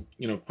medical,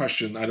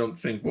 question, I don't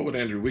think, what would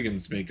Andrew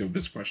Wiggins make of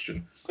this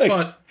question?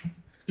 But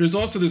there's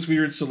also this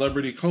weird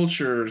celebrity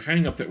culture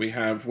hang-up that we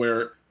have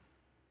where,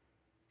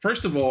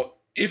 first of all,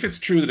 if it's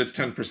true that it's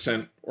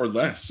 10% or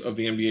less of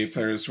the NBA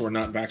players who are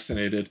not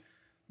vaccinated,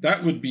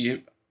 that would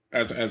be,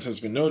 as has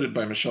been noted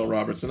by Michelle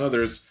Roberts and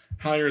others,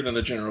 higher than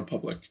the general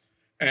public.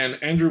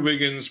 And Andrew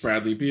Wiggins,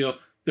 Bradley Beal,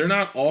 they're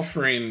not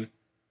offering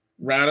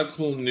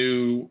radical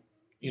new,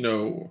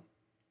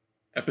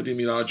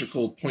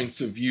 epidemiological points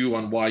of view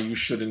on why you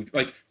shouldn't.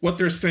 Like, what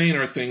they're saying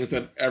are things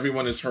that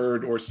everyone has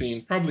heard or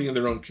seen, probably in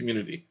their own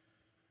community.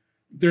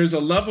 There's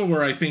a level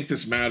where I think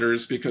this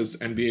matters because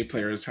NBA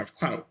players have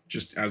clout.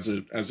 Just as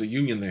a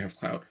union, they have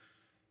clout.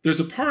 There's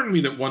a part of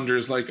me that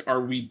wonders, like,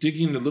 are we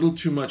digging a little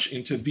too much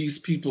into these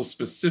people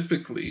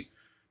specifically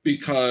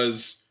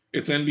because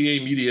it's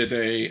NBA Media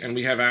Day and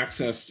we have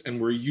access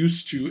and we're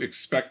used to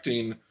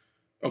expecting,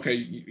 okay,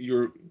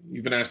 you've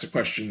been asked a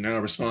question, now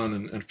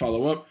respond and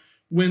follow up.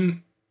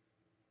 When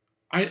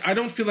I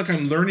don't feel like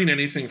I'm learning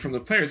anything from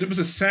the players. It was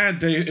a sad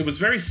day. It was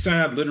very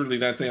sad, literally,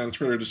 that day on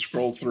Twitter to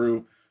scroll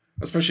through,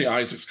 especially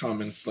Isaac's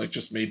comments, like,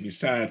 just made me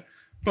sad.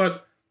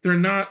 But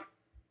it's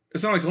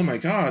not like, oh my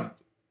God,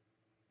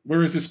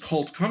 where is this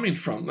cult coming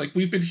from? Like,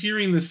 we've been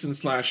hearing this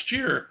since last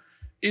year.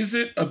 Is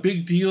it a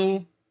big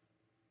deal?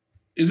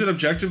 Is it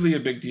objectively a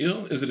big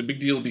deal? Is it a big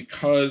deal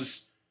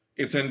because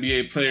it's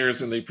NBA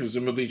players and they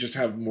presumably just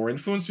have more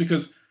influence?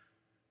 Because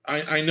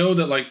I know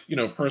that, like,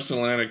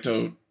 personal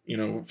anecdote,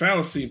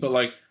 fallacy, but,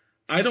 like,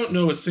 I don't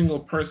know a single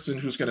person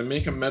who's going to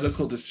make a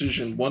medical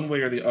decision one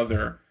way or the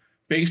other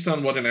based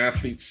on what an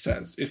athlete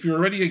says. If you're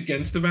already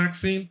against the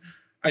vaccine,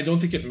 I don't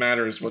think it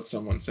matters what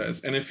someone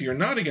says. And if you're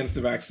not against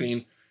the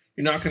vaccine,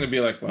 you're not going to be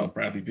like, well,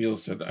 Bradley Beal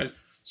said that.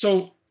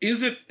 So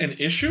is it an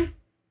issue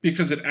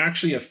because it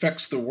actually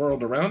affects the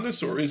world around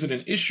us, or is it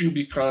an issue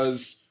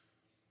because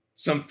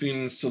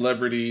something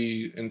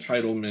celebrity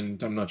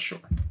entitlement? I'm not sure.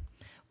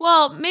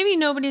 Well, maybe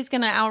nobody's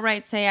going to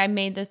outright say I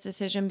made this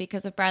decision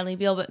because of Bradley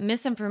Beal, but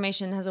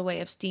misinformation has a way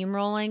of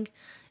steamrolling.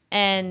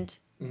 And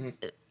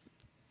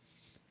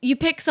you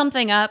pick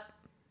something up.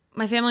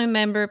 My family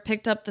member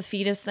picked up the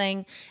fetus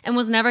thing and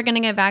was never going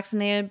to get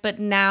vaccinated, but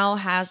now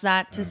has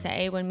that to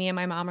say when me and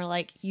my mom are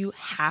like, you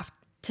have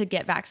to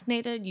get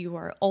vaccinated. You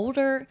are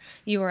older.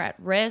 You are at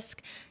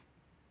risk.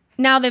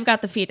 Now they've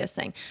got the fetus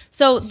thing.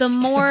 So the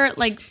more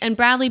and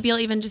Bradley Beal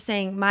even just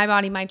saying my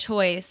body, my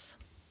choice,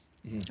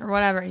 or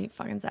whatever he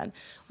fucking said,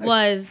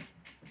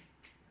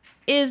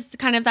 is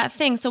kind of that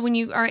thing. So when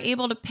you are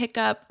able to pick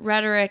up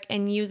rhetoric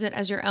and use it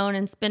as your own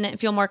and spin it and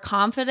feel more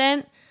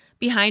confident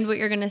behind what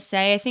you're going to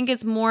say, I think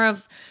it's more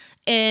of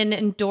an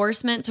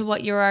endorsement to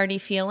what you're already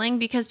feeling,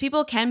 because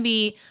people can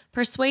be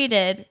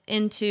persuaded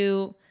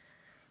into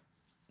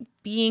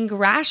being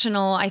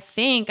rational, I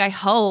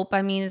hope.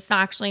 I mean, it's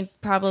actually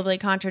probably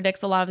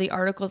contradicts a lot of the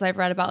articles I've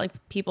read about, like,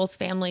 people's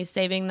families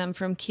saving them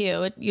from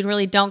Q. You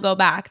really don't go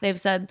back. They've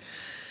said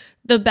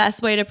the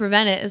best way to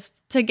prevent it is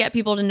to get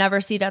people to never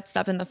see that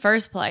stuff in the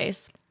first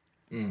place,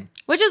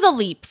 which is a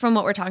leap from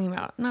what we're talking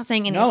about. I'm not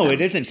saying anything. No,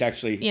 it isn't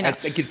actually. I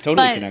think it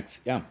totally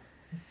connects. Yeah.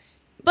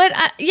 But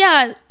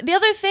the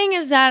other thing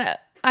is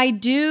that I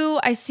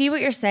see what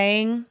you're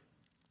saying,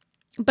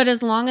 but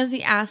as long as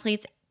the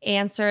athletes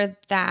answer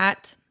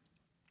that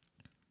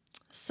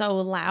so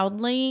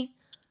loudly,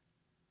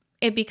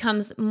 it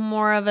becomes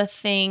more of a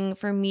thing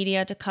for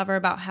media to cover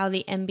about how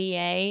the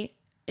NBA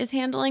is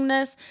handling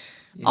this.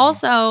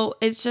 Also,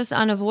 it's just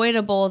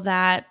unavoidable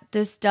that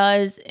this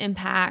does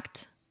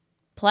impact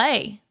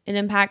play. It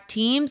impacts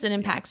teams. It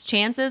impacts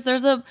chances.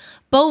 There's a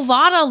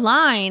Bovada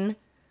line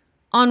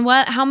on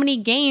how many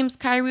games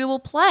Kyrie will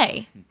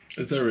play.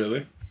 Is there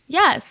really?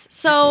 Yes.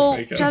 So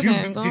did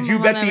you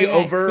bet the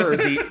over or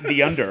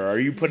the under? Are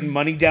you putting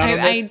money down on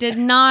this? I did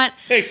not.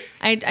 Hey.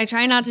 I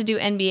try not to do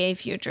NBA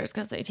futures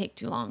because they take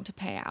too long to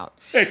pay out.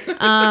 Hey.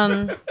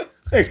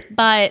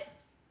 But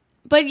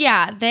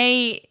yeah,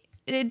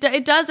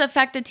 it does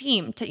affect the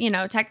team.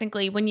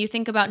 Technically, when you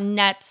think about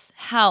Nets'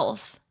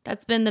 health,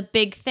 that's been the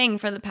big thing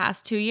for the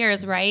past 2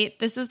 years, right?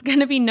 This is going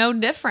to be no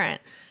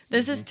different.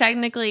 This is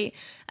technically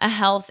a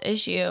health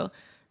issue.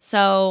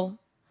 So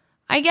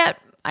I go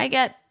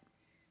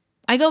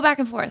back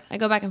and forth.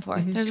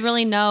 There's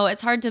really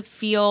it's hard to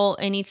feel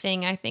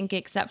anything, I think,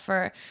 except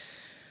for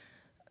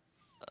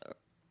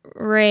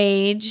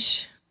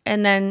rage.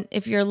 And then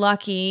if you're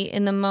lucky,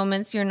 in the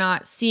moments you're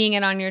not seeing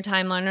it on your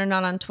timeline or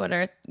not on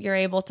Twitter, you're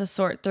able to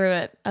sort through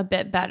it a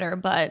bit better.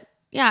 But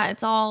yeah,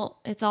 it's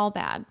all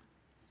bad.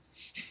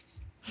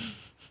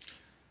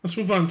 Let's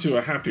move on to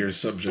a happier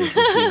subject,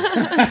 which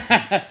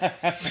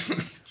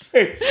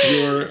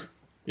is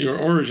your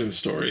origin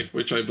story,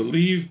 which I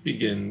believe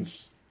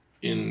begins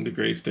in the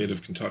great state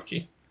of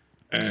Kentucky.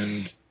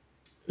 And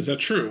is that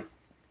true?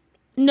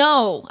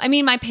 No. I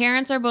mean, my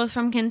parents are both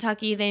from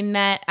Kentucky. They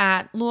met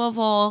at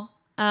Louisville.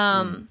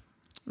 My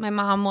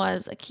mom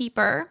was a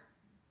keeper.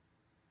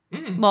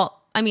 Well,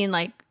 I mean,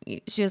 like,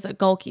 she was a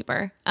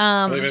goalkeeper.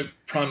 I meant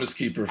promise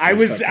keeper. I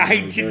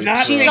did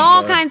not. She's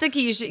all kinds of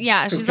key.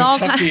 She's all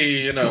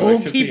kinds.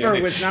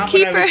 Goalkeeper was not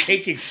what I was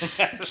taking from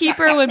that.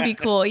 Keeper would be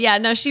cool. Yeah,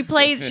 no, she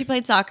played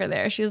soccer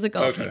there. She was a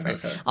goalkeeper.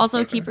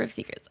 Also a keeper of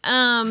secrets.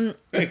 No,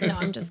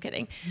 I'm just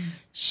kidding.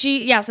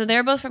 So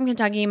they're both from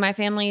Kentucky. My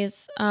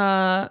family's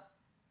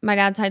my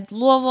dad's side's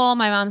Louisville,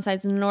 my mom's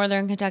side's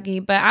Northern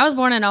Kentucky, but I was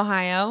born in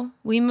Ohio.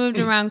 We moved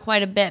around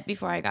quite a bit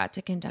before I got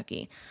to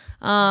Kentucky.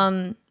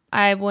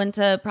 I went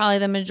to probably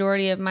the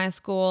majority of my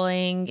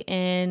schooling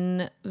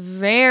in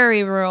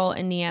very rural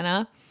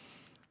Indiana.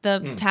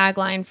 The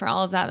tagline for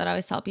all of that I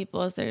always tell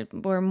people is there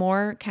were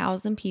more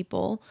cows than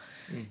people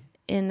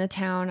in the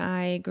town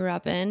I grew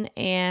up in,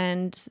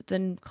 and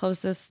the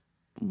closest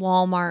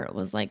Walmart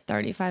was like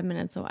 35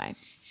 minutes away.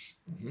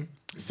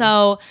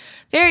 So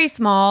very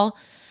small.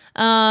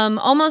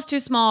 Almost too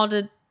small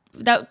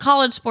that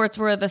college sports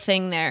were the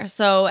thing there.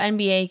 So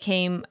NBA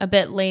came a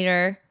bit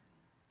later.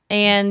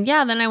 And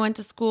yeah, then I went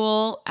to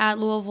school at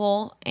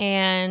Louisville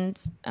and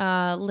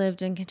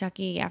lived in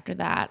Kentucky after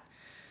that.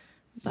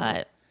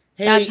 But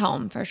that's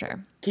home for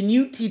sure. Can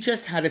you teach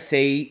us how to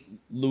say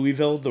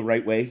Louisville the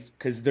right way?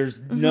 Because there's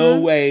no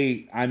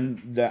way I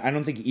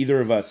don't think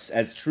either of us,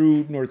 as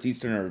true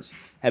Northeasterners,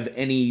 have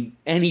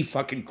any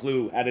fucking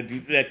clue how to do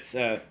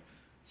that.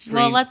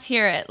 Well, let's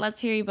hear it. Let's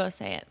hear you both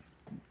say it.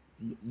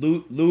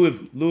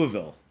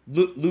 Louisville.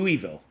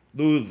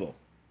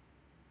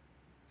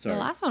 Sorry. The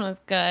last one was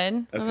good.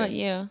 Okay. What about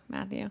you,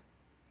 Matthew?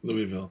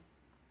 Louisville.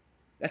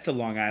 That's a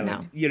Long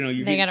Island. No,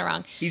 they got it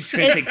wrong. He's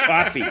trying to say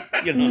coffee.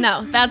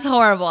 No, that's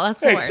horrible. That's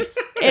the worst.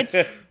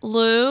 It's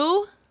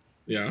Lou.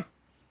 Yeah.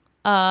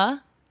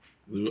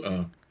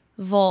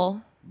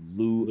 Vol.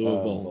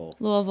 Louisville.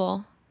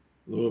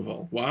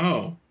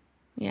 Wow.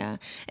 Yeah.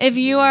 If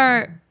you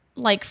are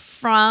like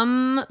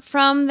from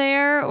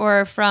there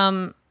or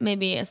from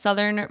maybe a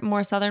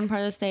more southern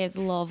part of the state, it's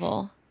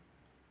Louisville.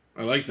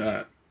 I like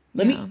that.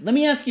 Let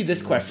me ask you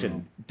this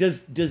question.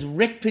 Does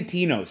Rick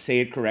Pitino say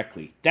it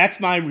correctly? That's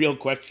my real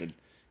question.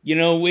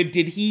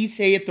 Did he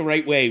say it the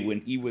right way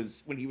when he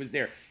was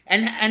there?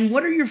 And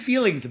what are your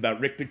feelings about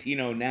Rick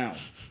Pitino now?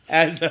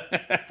 I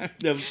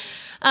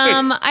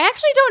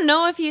actually don't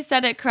know if he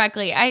said it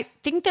correctly. I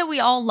think that we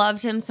all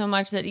loved him so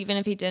much that even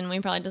if he didn't, we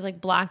probably just like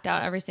blacked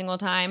out every single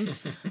time.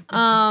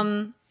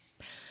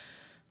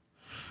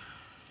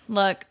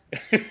 Look.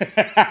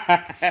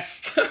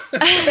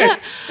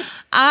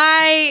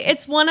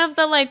 It's one of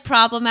the like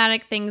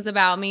problematic things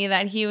about me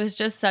that he was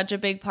just such a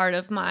big part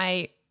of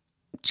my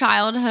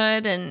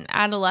childhood and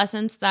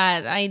adolescence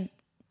that I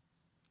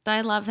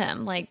love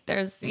him. Like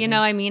there's,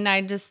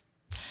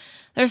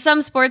 there's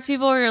some sports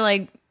people where you're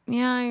like,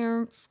 yeah,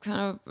 you're kind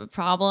of a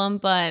problem,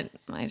 but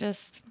I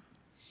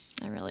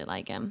really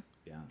like him.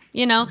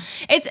 Yeah.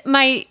 It's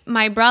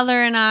my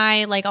brother and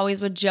I like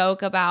always would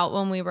joke about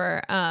when we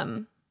were,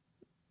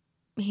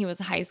 he was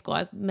high school, I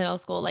was middle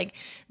school, like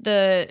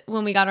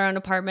when we got our own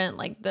apartment,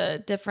 like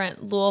the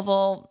different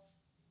Louisville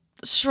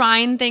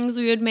shrine things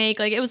we would make.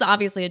 Like it was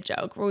obviously a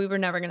joke where we were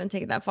never going to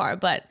take it that far,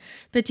 but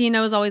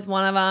Pitino was always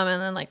one of them.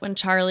 And then like when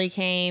Charlie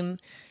came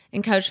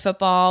and coached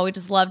football, we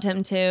just loved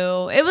him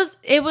too.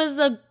 It was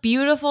a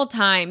beautiful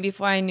time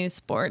before I knew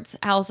sports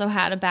also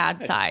had a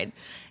bad side.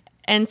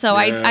 And so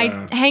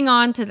I hang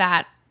on to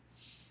that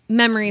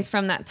memories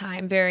from that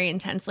time very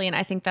intensely. And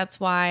I think that's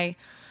why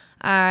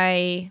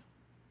I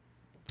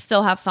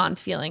still have fond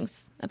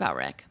feelings about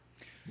Rick.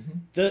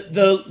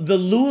 The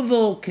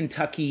Louisville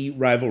Kentucky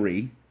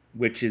rivalry,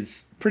 which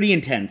is pretty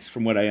intense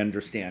from what I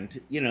understand,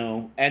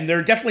 and there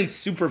are definitely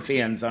super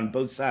fans on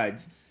both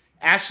sides.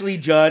 Ashley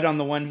Judd on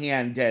the one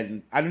hand,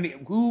 and I don't know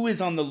who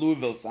is on the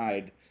Louisville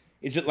side.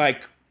 Is it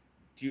like,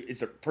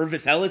 is it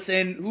Purvis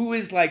Ellison? Who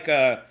is like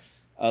a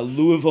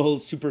Louisville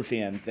super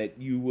fan that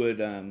you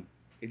would?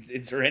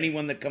 Is there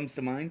anyone that comes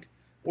to mind?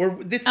 Or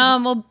this?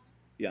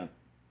 Yeah.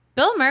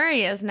 Bill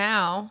Murray is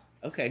now.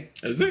 Okay.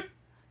 Is it?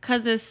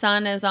 Because his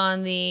son is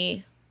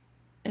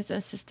is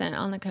assistant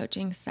on the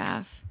coaching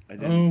staff.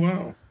 Oh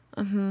wow.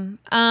 Mm-hmm.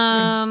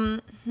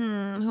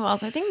 Who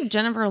else? I think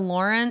Jennifer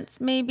Lawrence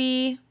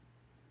maybe.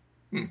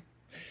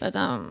 But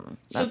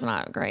that's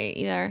not great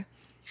either.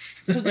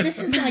 So this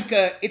is like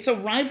it's a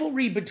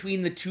rivalry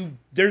between the two.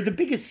 They're the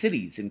biggest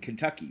cities in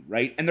Kentucky,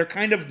 right? And they're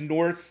kind of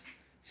north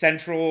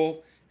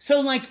central. So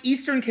like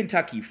Eastern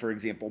Kentucky, for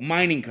example,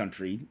 mining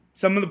country.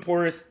 Some of the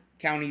poorest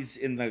counties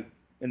in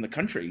the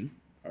country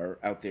are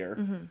out there.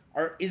 Mm-hmm.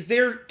 Is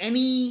there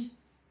any?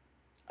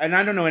 And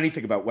I don't know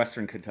anything about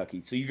Western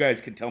Kentucky, so you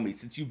guys can tell me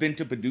since you've been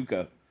to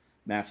Paducah,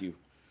 Matthew.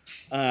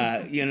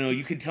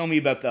 You could tell me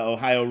about the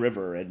Ohio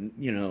River, and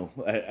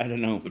I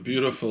don't know. It's a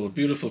beautiful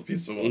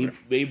piece of water.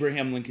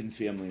 Abraham Lincoln's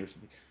family, or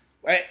something.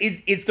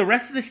 Is the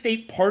rest of the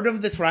state part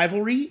of this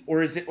rivalry,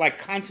 or is it like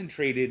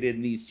concentrated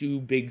in these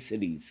two big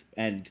cities?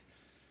 And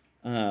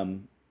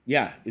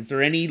is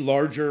there any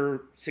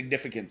larger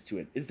significance to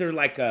it? Is there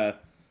like a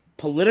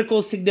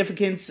political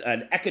significance,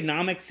 an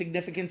economic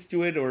significance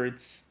to it, or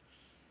it's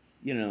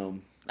no?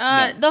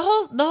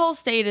 The whole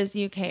state is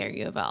UK or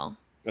U of L.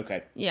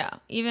 Okay. Yeah,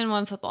 even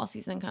when football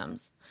season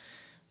comes.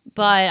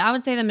 But I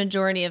would say the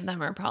majority of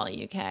them are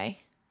probably UK.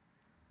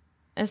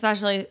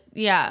 Especially,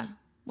 yeah.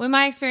 With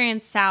my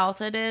experience south,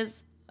 it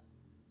is.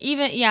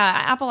 Even,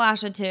 yeah,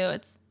 Appalachia too.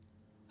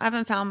 I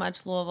haven't found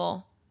much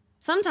Louisville.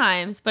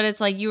 Sometimes, but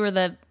it's like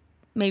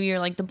maybe you're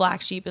like the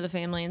black sheep of the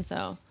family, and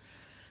so.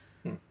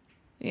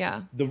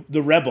 Yeah.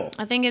 The rebel.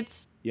 I think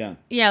it's. Yeah.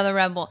 Yeah, the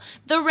rebel.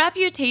 The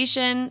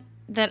reputation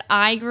that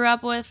I grew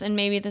up with, and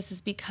maybe this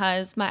is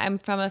because I'm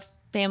from a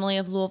family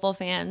of Louisville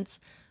fans,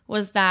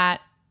 was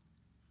that,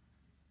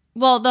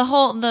 well,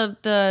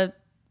 the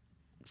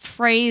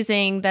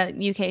phrasing that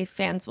UK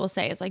fans will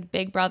say is like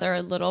big brother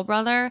or little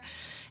brother.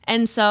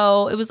 And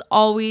so it was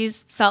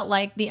always felt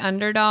like the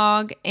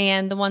underdog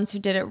and the ones who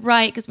did it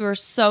right, because we were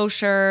so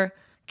sure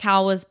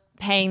Cal was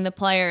paying the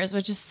players,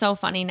 which is so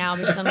funny now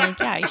because I'm like,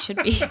 yeah, you should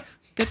be.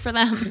 Good for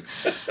them.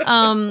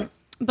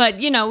 But,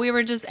 we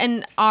were just,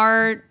 and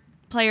our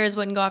players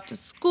wouldn't go off to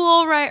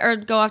school or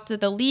go off to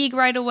the league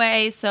right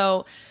away.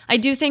 So I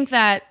do think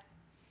that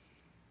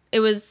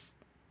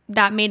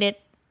that made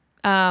it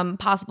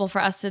possible for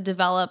us to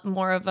develop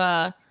more of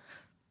a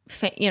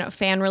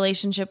fan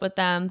relationship with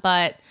them.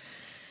 But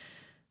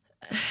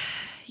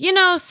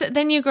so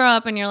then you grow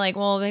up and you're like,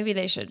 well, maybe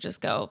they should just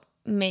go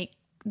make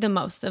the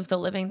most of the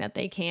living that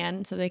they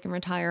can so they can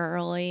retire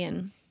early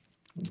and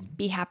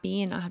be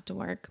happy and not have to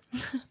work.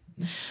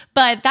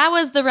 But that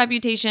was the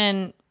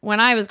reputation when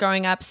I was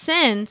growing up.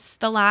 Since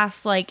the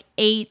last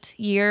 8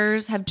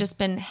 years have just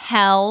been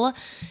hell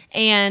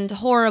and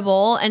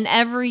horrible. And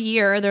every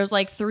year there's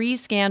 3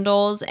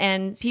 scandals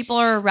and people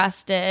are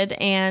arrested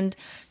and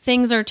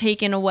things are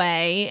taken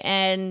away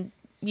and,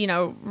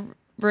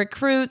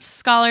 recruits,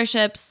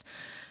 scholarships,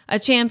 a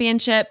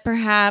championship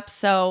perhaps.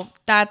 So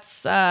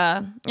that's,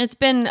 it's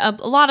been a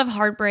lot of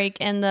heartbreak,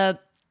 and the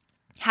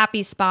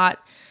happy spot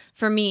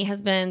for me has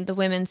been the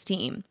women's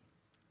team.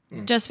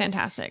 Just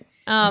fantastic.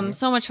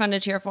 So much fun to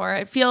cheer for.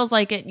 It feels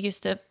like it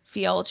used to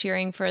feel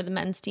cheering for the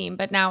men's team,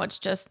 but now it's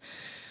just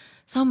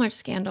so much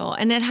scandal,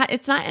 and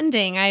it's not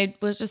ending. I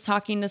was just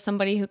talking to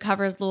somebody who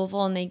covers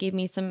Louisville, and they gave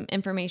me some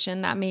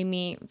information that made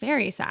me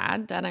very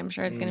sad, that I'm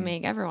sure is going to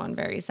make everyone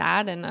very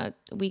sad in a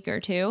week or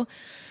two.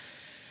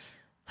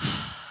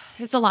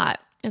 It's a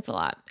lot. It's a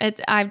lot.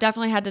 I've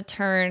definitely had to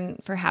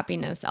turn for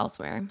happiness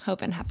elsewhere,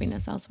 hope and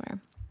happiness elsewhere.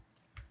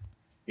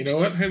 You know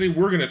what, Haley?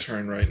 We're going to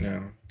turn right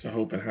now to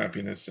hope and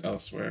happiness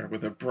elsewhere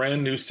with a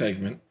brand new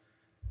segment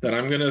that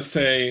I'm going to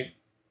say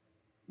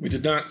we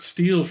did not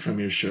steal from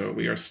your show.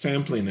 We are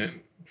sampling it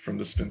from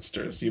the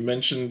Spinsters. You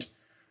mentioned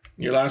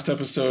in your last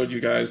episode you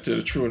guys did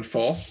a true and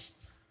false,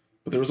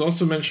 but there was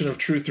also mention of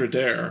truth or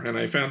dare, and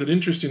I found it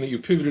interesting that you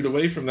pivoted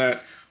away from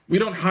that. We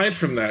don't hide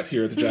from that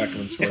here at the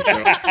Jacqueline Sports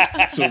Show.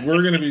 So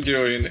we're going to be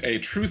doing a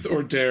truth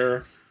or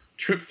dare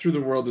trip through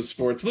the world of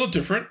sports. A little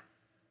different.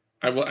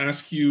 I will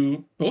ask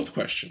you both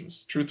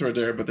questions, truth or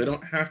dare, but they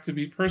don't have to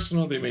be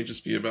personal. They may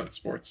just be about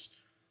sports.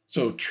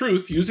 So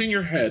truth, using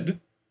your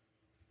head,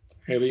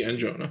 Haley and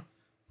Jonah.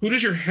 Who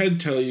does your head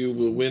tell you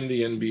will win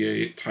the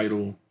NBA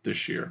title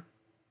this year?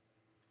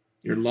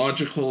 Your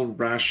logical,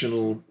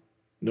 rational,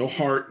 no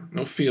heart,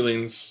 no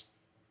feelings.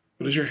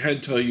 What does your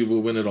head tell you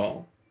will win it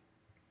all?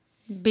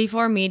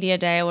 Before media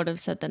day, I would have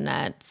said the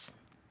Nets.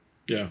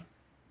 Yeah.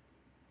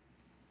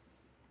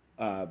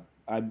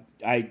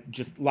 I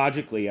just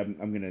logically I'm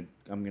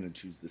gonna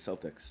choose the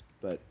Celtics,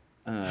 but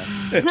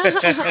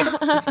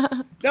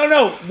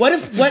no.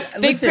 What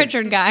big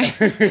Pritchard guy,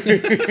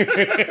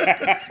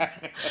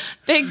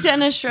 big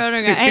Dennis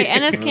Schroeder guy. Hey,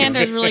 Enes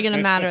Kanter is really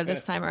gonna matter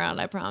this time around.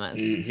 I promise.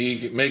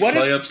 He makes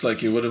layups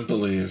like you wouldn't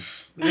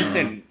believe.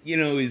 Listen,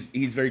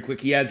 he's very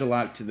quick. He adds a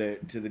lot to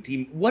the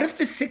team. What if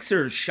the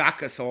Sixers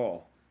shock us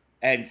all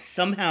and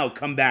somehow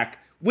come back?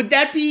 Would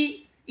that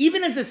be?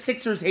 Even as a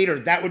Sixers hater,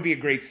 that would be a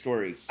great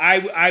story.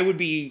 I would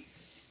be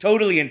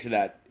totally into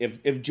that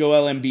if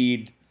Joel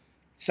Embiid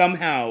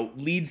somehow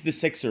leads the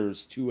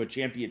Sixers to a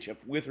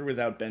championship with or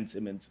without Ben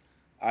Simmons.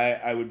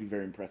 I would be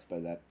very impressed by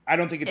that. I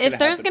don't think it's if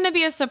there's going to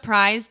be a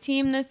surprise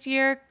team this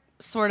year,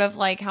 sort of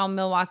like how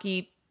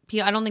Milwaukee.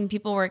 I don't think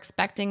people were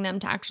expecting them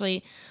to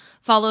actually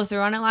follow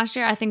through on it last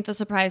year. I think the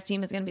surprise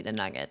team is going to be the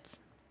Nuggets.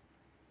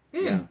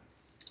 Yeah,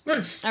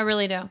 nice. I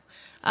really do.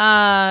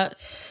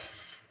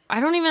 I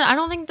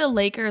don't think the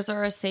Lakers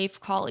are a safe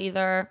call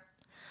either.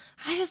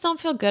 I just don't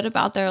feel good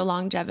about their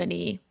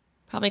longevity.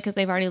 Probably because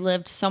they've already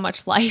lived so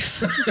much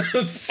life. A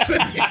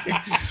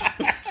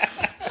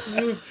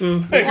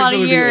lot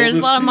of years, a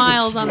lot of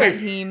miles on that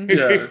team.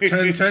 Yeah,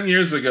 10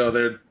 years ago,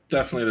 they're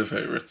definitely the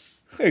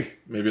favorites.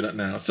 Maybe not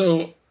now.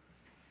 So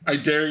I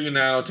dare you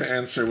now to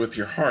answer with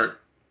your heart.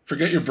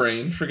 Forget your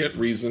brain, forget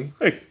reason.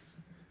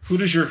 Who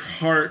does your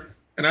heart,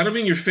 and I don't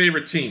mean your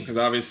favorite team, because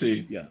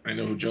obviously I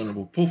know who Jonah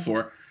will pull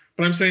for,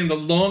 but I'm saying the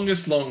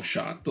longest long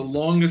shot, the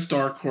longest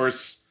dark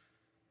horse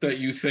that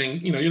you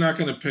think, you're not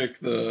going to pick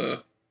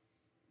the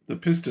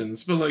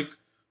Pistons, but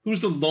who's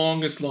the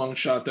longest long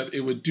shot that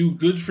it would do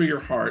good for your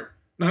heart,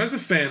 not as a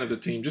fan of the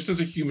team, just as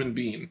a human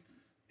being,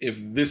 if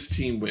this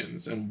team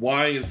wins? And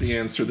why is the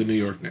answer the New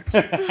York Knicks?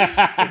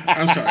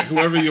 I'm sorry,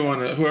 whoever you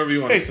want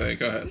to say,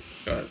 go ahead.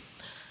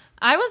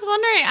 I was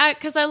wondering,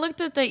 because I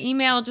looked at the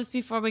email just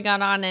before we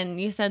got on, and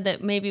you said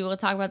that maybe we'll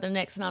talk about the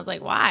Knicks, and I was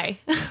like, why?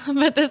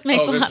 But this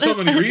makes a lot of sense.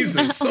 Oh,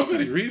 there's so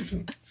many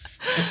reasons.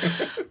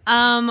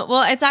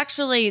 Well, it's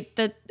actually,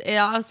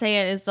 I'll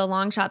say it is the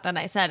long shot that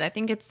I said. I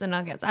think it's the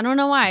Nuggets. I don't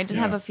know why. I just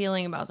have a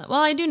feeling about them.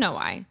 Well, I do know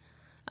why.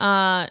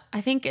 I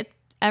think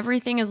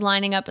everything is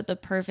lining up at the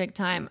perfect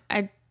time.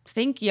 I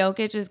think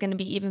Jokic is going to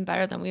be even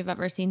better than we've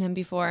ever seen him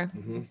before.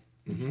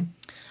 I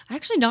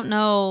actually don't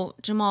know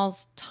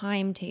Jamal's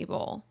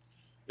timetable.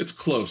 It's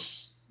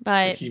close.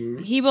 But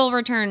he will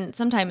return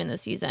sometime in the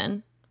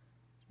season.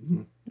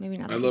 Maybe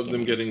not. I love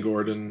them getting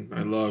Gordon.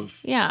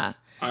 Yeah.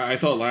 I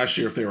thought last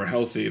year if they were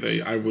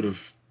healthy, I would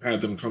have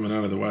had them coming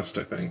out of the West,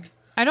 I think.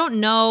 I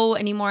don't know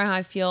anymore how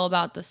I feel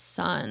about the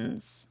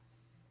Suns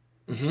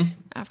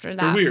after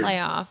that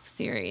playoff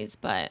series,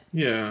 but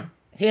yeah.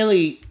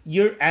 Haley,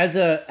 you're as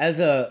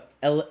a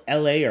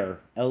LAer,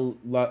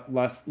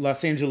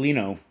 Los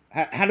Angelino.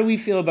 How do we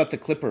feel about the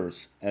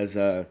Clippers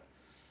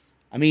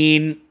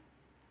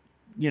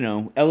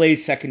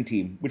LA's second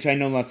team, which I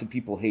know lots of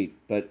people hate,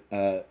 but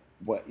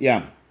what?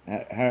 Yeah,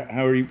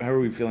 how are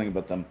we feeling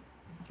about them?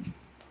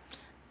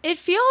 It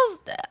feels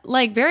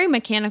like very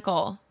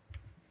mechanical,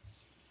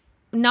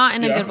 not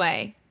in a good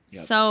way.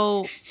 Yep.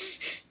 So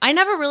I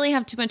never really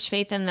have too much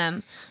faith in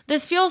them.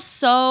 This feels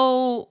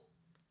so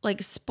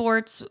like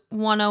sports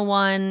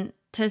 101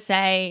 to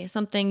say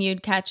something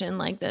you'd catch in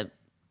like the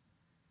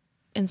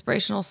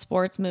inspirational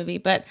sports movie,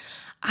 but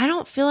I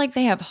don't feel like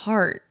they have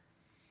heart.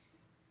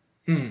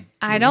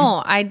 I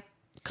don't.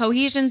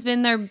 Cohesion's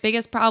been their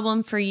biggest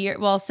problem for years.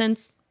 Well,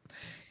 since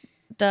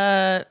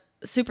the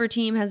super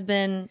team has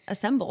been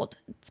assembled,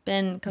 it's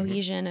been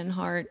cohesion and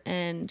heart.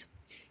 And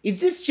is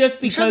this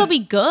just because I'm sure they'll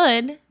be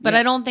good, but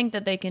I don't think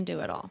that they can do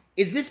it all.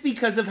 Is this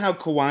because of how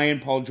Kawhi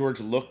and Paul George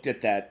looked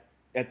at that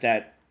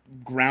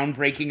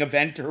groundbreaking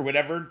event or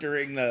whatever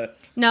during the?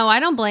 No,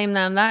 I don't blame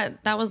them.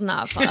 That was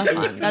not fun.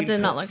 That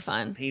did not look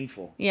fun.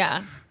 Painful.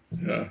 Yeah.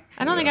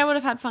 I don't think I would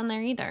have had fun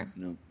there either.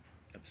 No,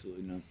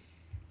 absolutely not.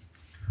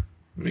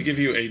 Let me give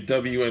you a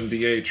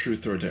WNBA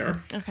truth or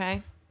dare.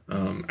 Okay.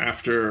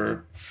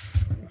 After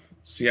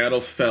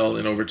Seattle fell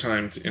in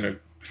overtime in a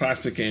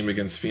classic game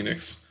against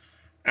Phoenix,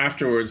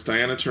 afterwards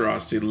Diana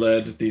Taurasi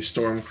led the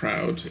Storm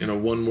crowd in a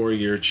 "one more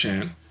year"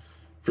 chant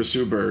for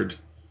Sue Bird,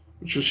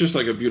 which was just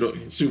like a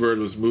beautiful. Sue Bird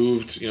was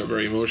moved,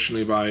 very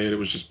emotionally by it. It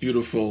was just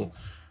beautiful.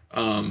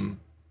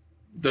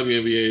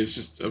 WNBA is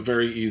just a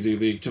very easy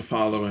league to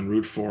follow and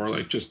root for,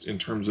 like just in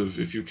terms of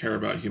if you care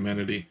about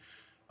humanity.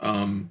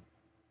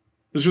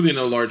 There's really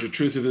no larger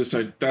truth to this.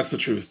 That's the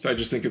truth. I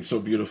just think it's so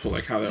beautiful,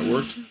 like how that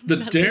worked. The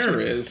dare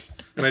is,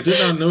 and I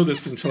did not know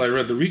this until I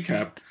read the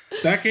recap,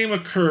 that game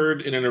occurred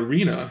in an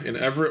arena in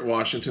Everett,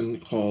 Washington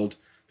called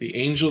the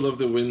Angel of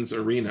the Winds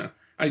Arena.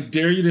 I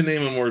dare you to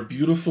name a more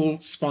beautiful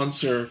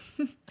sponsor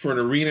for an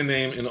arena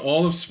name in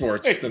all of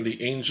sports than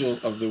the Angel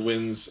of the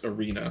Winds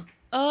Arena.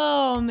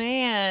 Oh,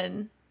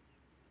 man.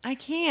 I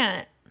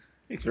can't.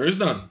 There is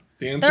none.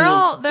 The answer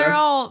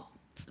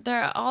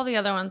all the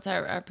other ones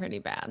are pretty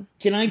bad.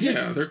 Can I just?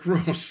 Yeah, they're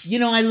gross.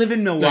 I live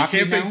in Milwaukee.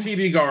 You can't say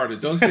TD Garden.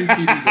 Don't say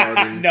TD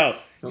Garden. No.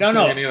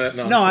 Any of that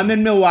nonsense. No, I'm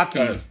in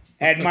Milwaukee,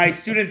 and my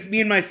students,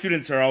 me and my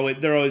students they're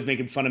always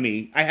making fun of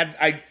me.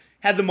 I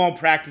had them all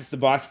practice the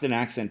Boston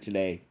accent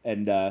today,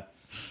 and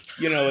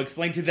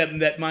explain to them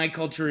that my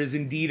culture is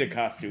indeed a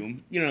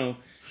costume.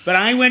 But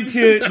I went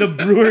to the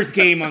Brewers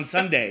game on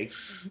Sunday,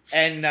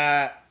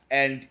 and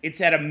it's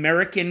at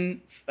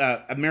American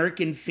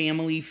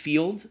Family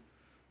Field,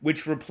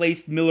 which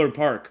replaced Miller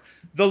Park.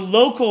 The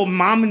local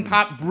mom and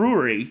pop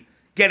brewery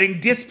getting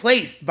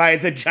displaced by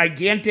the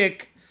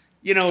gigantic,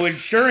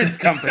 insurance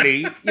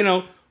company.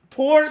 The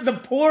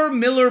poor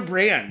Miller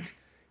brand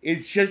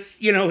is just,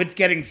 it's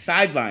getting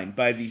sidelined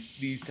by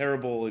these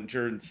terrible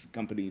insurance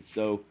companies.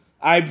 So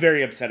I'm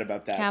very upset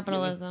about that.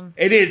 Capitalism.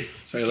 It is.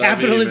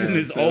 Capitalism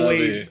is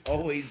always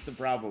the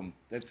problem.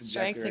 That's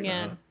strikes exactly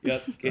right. again.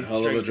 Yep. It's a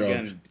hell of a job.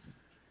 Again.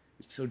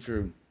 It's so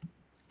true.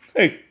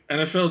 Hey.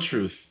 NFL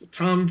truth.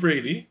 Tom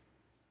Brady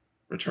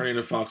returning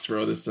to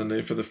Foxborough this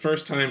Sunday for the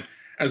first time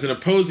as an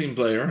opposing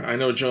player. I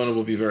know Jonah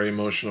will be very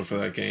emotional for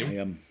that game. I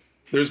am.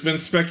 There's been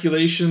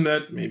speculation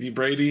that maybe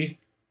Brady,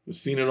 who's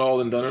seen it all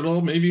and done it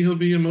all, maybe he'll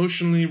be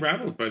emotionally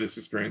rattled by this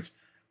experience.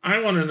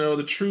 I want to know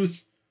the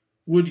truth.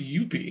 Would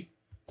you be?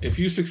 If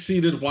you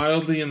succeeded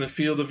wildly in the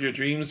field of your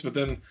dreams, but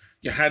then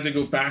you had to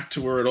go back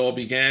to where it all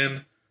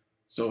began.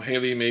 So,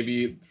 Haley,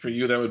 maybe for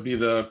you that would be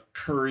the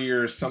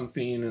Courier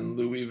something in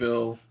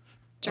Louisville.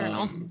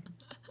 Journal.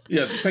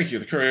 Thank you,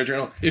 the Courier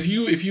Journal. If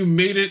you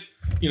made it,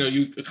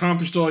 you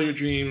accomplished all your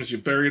dreams, you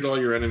buried all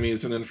your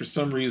enemies, and then for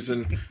some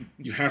reason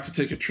you have to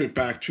take a trip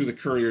back to the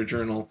Courier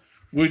Journal,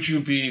 would you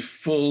be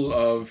full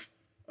of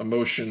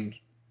emotion,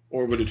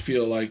 or would it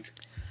feel like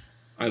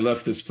I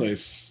left this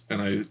place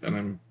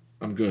and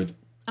I'm good?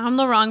 I'm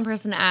the wrong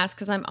person to ask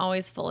because I'm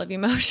always full of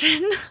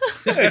emotion.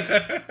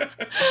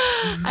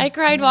 I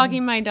cried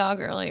walking my dog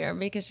earlier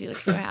because she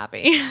looked so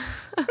happy.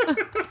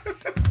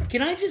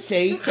 Can I just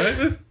say,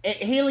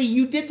 Haley,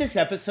 you did this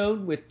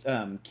episode with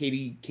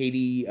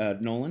Katie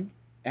Nolan,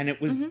 and it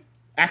was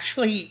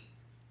actually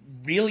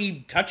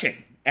really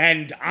touching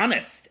and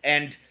honest.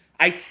 And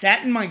I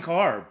sat in my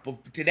car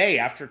today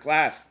after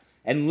class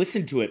and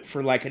listened to it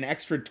for like an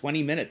extra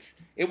 20 minutes.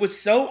 It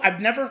was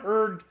I've never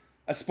heard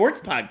a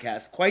sports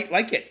podcast quite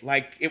like it.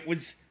 Like, it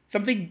was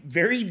something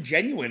very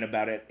genuine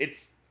about it.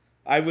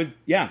 I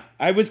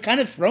was kind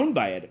of thrown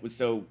by it. It was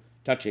so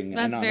touching.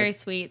 That's very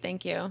sweet.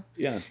 Thank you.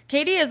 Yeah.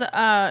 Katie is,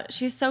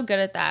 she's so good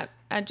at that,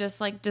 at just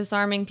like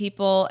disarming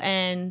people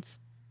and,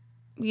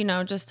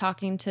 just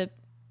talking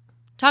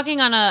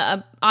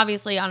on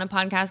obviously on a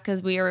podcast,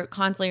 because we are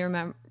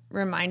constantly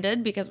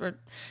reminded because we're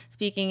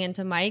speaking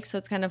into mic. So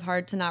it's kind of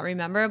hard to not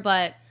remember,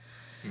 but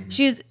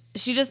she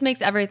just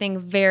makes everything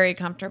very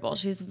comfortable.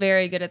 She's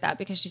very good at that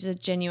because she's a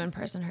genuine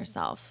person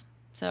herself.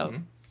 So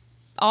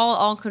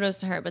all kudos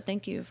to her, but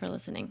thank you for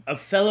listening. A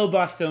fellow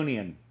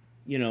Bostonian,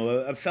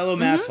 a fellow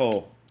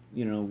masshole,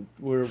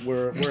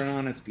 we're an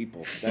honest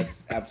people.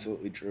 That's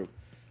absolutely true.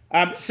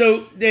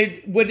 So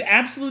would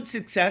absolute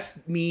success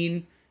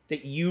mean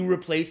that you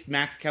replaced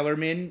Max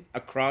Kellerman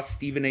across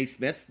Stephen A.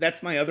 Smith?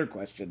 That's my other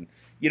question.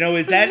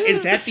 Is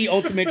that the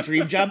ultimate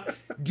dream job?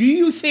 Do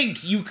you think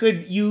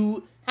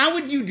how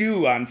would you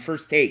do on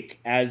First Take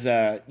as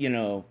I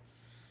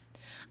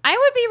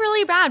would be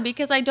really bad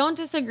because I don't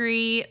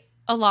disagree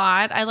a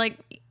lot.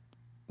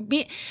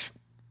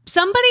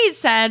 Somebody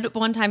said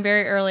one time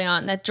very early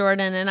on that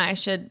Jordan and I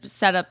should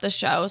set up the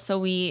show. So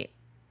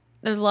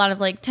there's a lot of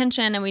like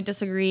tension and we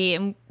disagree.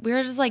 And we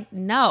were just like,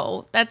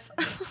 no, that's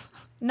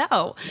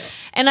no.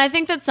 And I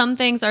think that some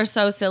things are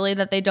so silly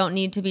that they don't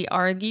need to be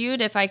argued.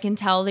 If I can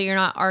tell that you're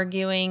not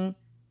arguing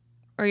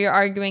or you're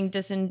arguing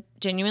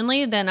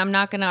disingenuinely, then I'm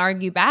not going to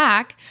argue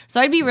back.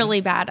 So I'd be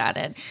really bad at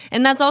it.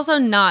 And that's also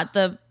not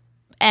the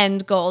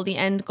end goal. The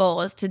end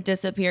goal is to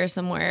disappear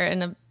somewhere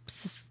in a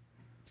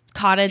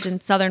cottage in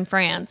southern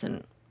France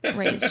and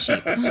raise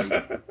sheep.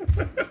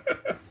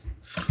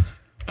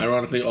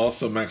 Ironically,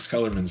 also Max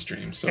Kellerman's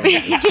dream. So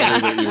it's funny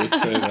that you would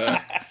say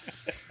that.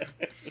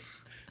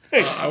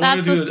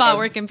 That's the spot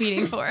we're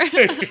competing for.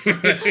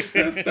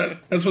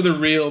 That's where the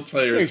real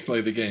players play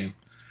the game.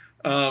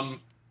 I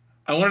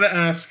wanted to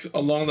ask,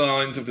 along the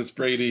lines of this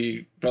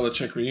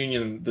Brady-Belichick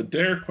reunion, the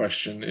dare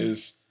question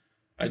is,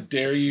 I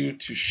dare you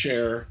to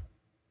share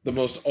the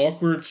most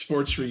awkward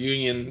sports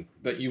reunion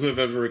that you have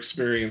ever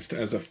experienced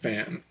as a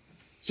fan.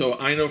 So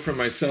I know for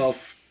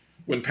myself,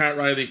 when Pat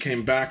Riley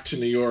came back to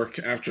New York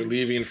after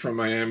leaving from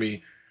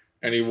Miami,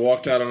 and he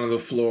walked out onto the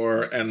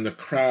floor, and the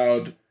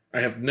crowd, I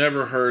have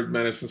never heard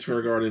Madison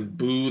Square Garden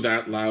boo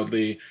that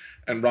loudly,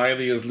 and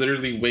Riley is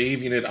literally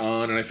waving it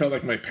on, and I felt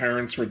like my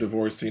parents were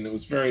divorcing. It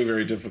was very,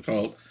 very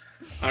difficult.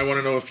 I want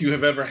to know if you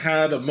have ever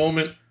had a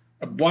moment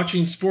of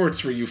watching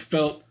sports where you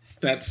felt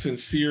that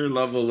sincere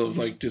level of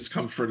like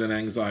discomfort and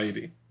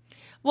anxiety.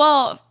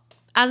 Well,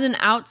 as an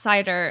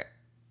outsider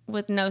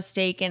with no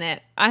stake in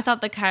it, I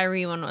thought the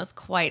Kyrie one was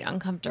quite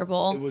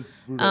uncomfortable. It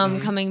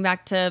was coming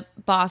back to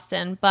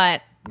Boston,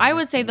 but I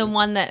would say the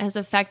one that has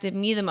affected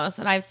me the most,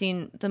 that I've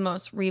seen the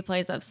most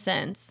replays of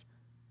since,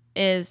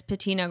 is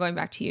Pitino going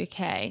back to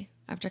UK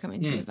after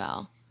coming to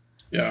UofL.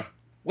 Yeah.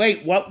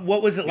 Wait, what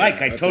was it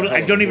like? I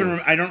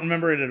don't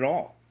remember it at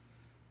all.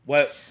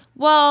 What?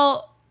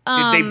 Well,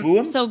 did they boo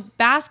him? So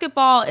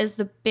basketball is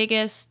the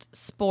biggest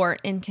sport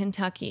in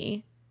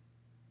Kentucky.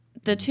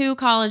 The two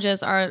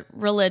colleges are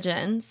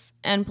religions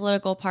and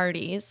political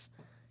parties.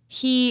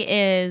 He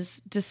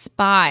is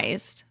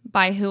despised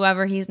by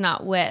whoever he's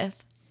not with.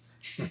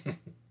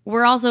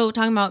 We're also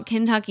talking about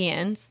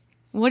Kentuckians.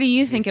 What do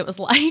you think it was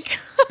like?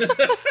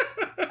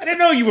 I didn't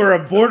know you were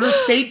a border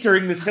state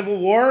during the Civil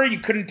War. You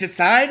couldn't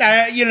decide.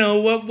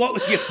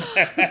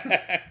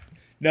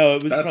 No,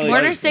 it was probably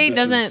border state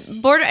doesn't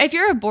border. If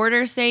you're a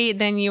border state,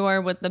 then you are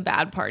with the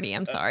bad party.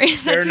 I'm sorry.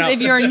 That's just, if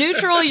you're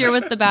neutral, you're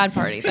with the bad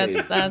party.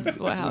 That's how it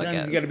goes.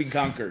 Sometimes you got to be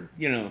conquered.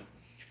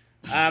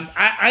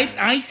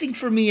 I think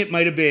for me it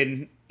might have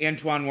been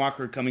Antoine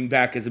Walker coming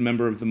back as a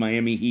member of the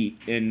Miami Heat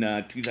in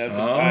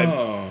 2005.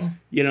 Oh.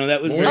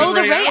 That was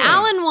the Ray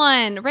Allen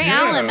one. Ray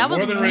Allen. That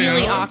was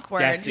really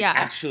awkward. That's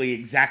actually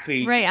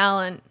exactly Ray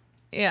Allen.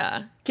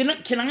 Yeah. Can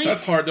I?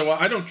 That's hard to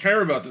watch. I don't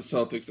care about the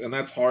Celtics, and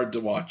that's hard to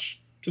watch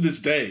to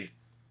this day.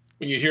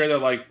 When you hear that,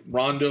 like,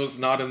 Rondo's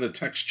not in the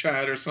text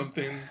chat or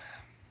something,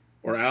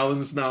 or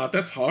Allen's not,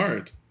 that's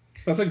hard.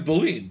 That's like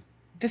bullying.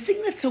 The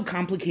thing that's so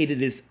complicated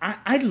is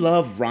I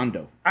love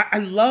Rondo. I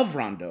love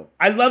Rondo.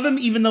 I love him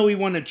even though he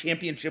won a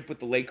championship with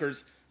the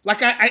Lakers.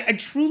 Like, I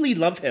truly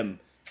love him.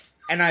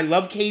 And I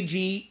love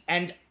KG.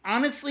 And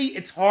honestly,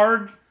 it's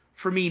hard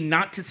for me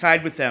not to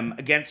side with them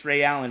against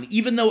Ray Allen,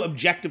 even though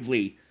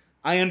objectively,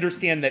 I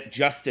understand that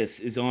justice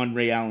is on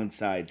Ray Allen's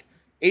side.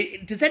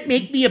 Does that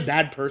make me a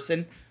bad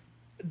person?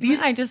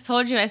 I just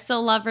told you I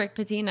still love Rick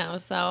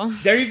Pitino, so...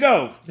 There you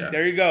go. Yeah.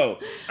 There you go.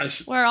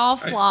 We're all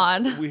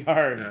flawed. We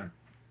are. Yeah.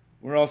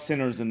 We're all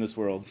sinners in this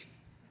world.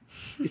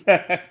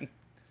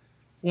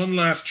 One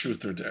last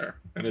truth or dare.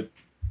 And it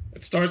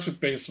starts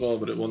with baseball,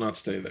 but it will not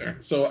stay there.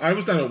 So I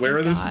was not aware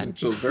of this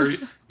until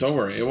don't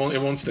worry, it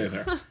won't stay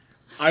there.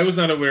 I was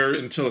not aware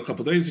until a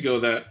couple days ago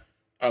that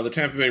the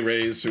Tampa Bay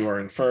Rays, who are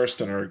in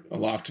first and are a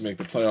lock to make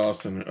the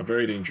playoffs and a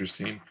very dangerous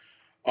team,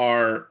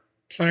 are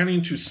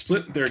planning to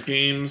split their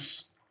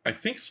games, I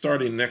think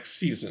starting next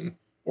season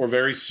or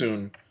very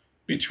soon,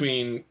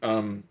 between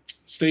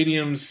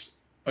stadiums,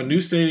 a new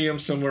stadium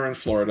somewhere in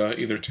Florida,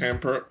 either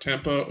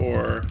Tampa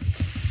or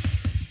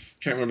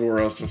can't remember where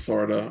else in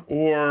Florida,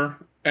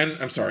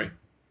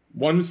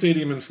 one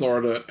stadium in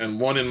Florida and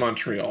one in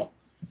Montreal.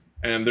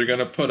 And they're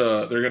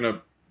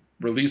gonna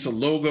release a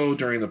logo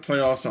during the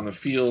playoffs on the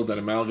field that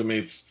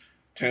amalgamates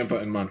Tampa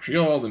and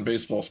Montreal, and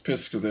baseball's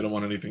pissed because they don't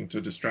want anything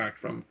to distract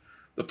from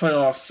the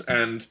playoffs.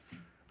 And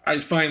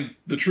I find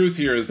the truth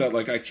here is that,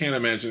 like, I can't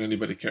imagine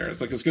anybody cares.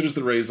 Like, as good as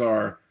the Rays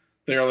are,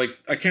 they are like,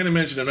 I can't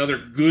imagine another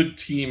good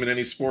team in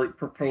any sport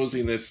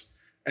proposing this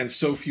and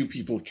so few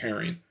people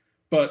caring.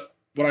 But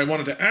what I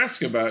wanted to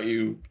ask about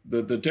you,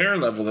 the dare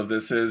level of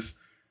this is,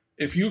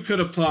 if you could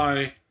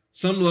apply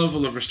some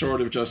level of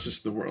restorative justice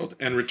to the world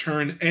and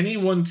return any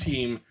one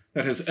team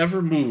that has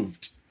ever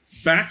moved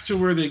back to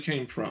where they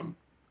came from,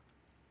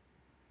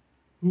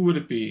 who would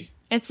it be?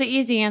 It's the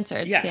easy answer.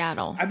 It's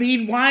Seattle. I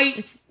mean, why?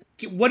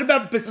 What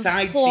about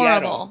besides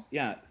Seattle?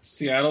 Yeah.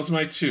 Seattle's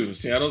my 2.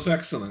 Seattle's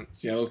excellent.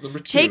 Seattle's number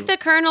 2. Take the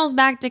Colonels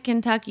back to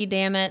Kentucky,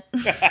 damn it.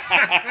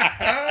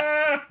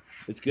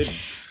 It's good.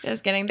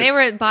 Just kidding. They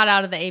were bought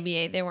out of the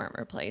ABA. They weren't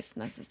replaced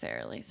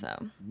necessarily.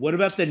 So what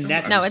about the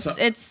Nets? No, it's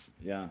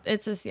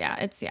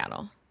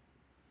Seattle.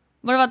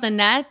 What about the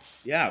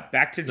Nets? Yeah,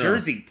 back to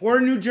Jersey. Poor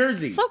New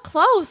Jersey. So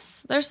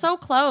close. They're so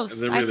close.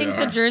 They really I think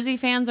are. the Jersey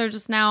fans are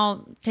just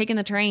now taking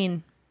the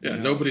train. Yeah,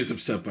 nobody's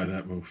upset by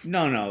that move.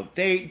 No,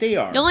 they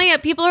are. The only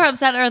people who are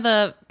upset are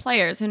the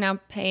players who now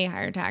pay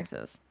higher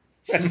taxes.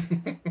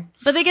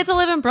 But they get to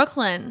live in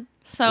Brooklyn,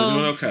 so They're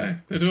doing okay.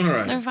 They're doing all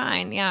right. They're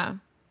fine. Yeah.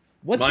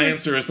 My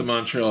answer is the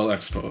Montreal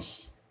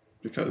Expos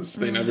because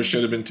they never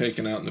should have been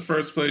taken out in the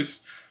first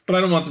place. But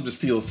I don't want them to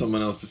steal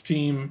someone else's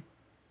team.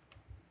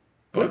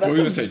 What were you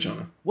going to say,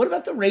 Jonah? What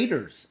about the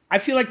Raiders? I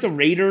feel like the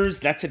Raiders,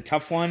 that's a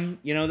tough one.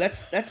 You know,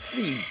 that's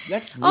brutal.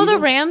 Oh, the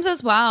Rams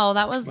as well.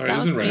 That was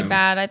pretty Rams.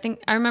 bad. I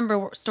think I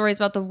remember stories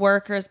about the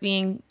workers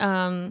being,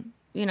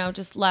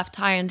 just left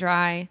high and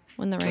dry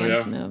when the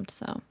Rams moved.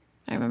 So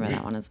I remember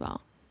that one as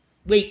well.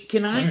 Wait,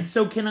 can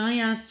I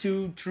ask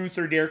 2 truth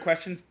or dare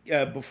questions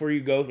before you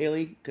go,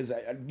 Haley? Because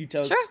you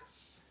tell us. Sure.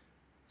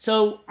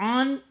 So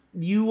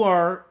you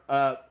are,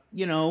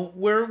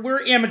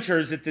 we're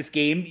amateurs at this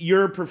game.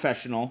 You're a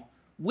professional.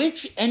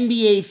 Which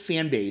NBA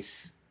fan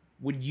base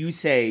would you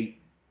say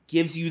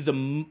gives you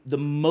the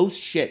most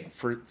shit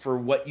for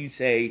what you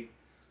say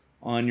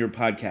on your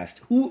podcast?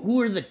 Who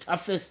are the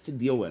toughest to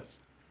deal with?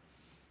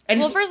 And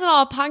first of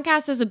all, a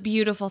podcast is a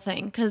beautiful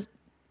thing because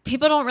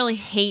people don't really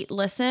hate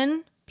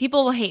listen.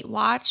 People will hate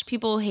watch.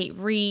 People will hate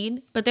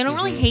read, but they don't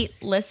really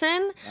hate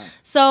listen. Yeah.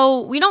 So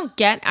we don't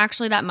get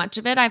actually that much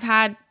of it. I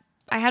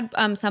had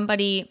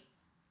somebody.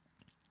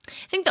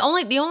 I think the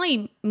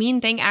only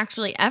mean thing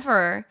actually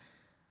ever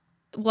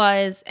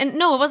was, and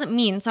no, it wasn't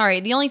mean.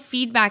 Sorry, the only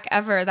feedback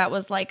ever that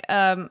was like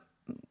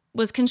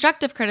was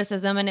constructive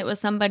criticism, and it was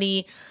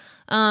somebody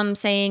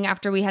saying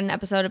after we had an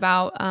episode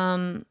about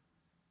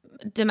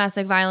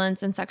domestic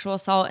violence and sexual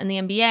assault in the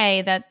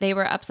NBA that they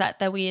were upset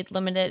that we had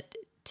limited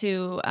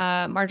to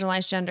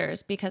marginalized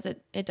genders because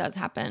it does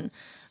happen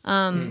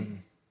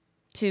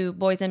to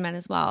boys and men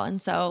as well.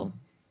 And so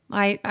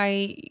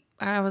I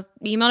was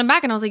emailing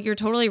back and I was like, you're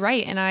totally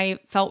right. And I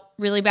felt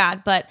really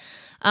bad. But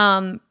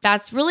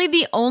that's really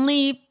the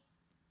only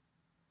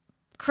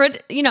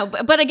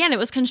but again, it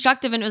was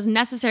constructive and it was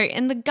necessary.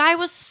 And the guy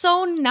was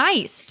so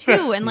nice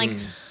too. And like,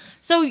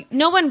 so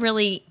no one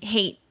really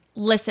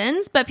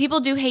listens, but people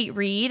do hate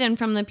read. And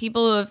from the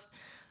people who have,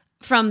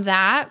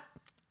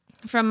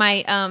 from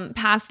my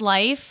past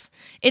life,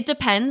 it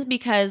depends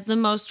because the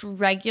most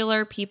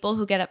regular people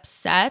who get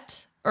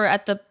upset or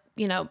at the,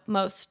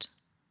 most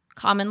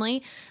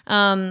commonly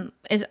are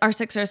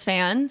Sixers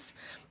fans.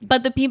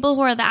 But the people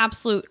who are the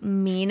absolute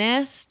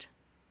meanest,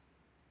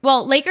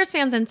 well, Lakers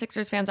fans and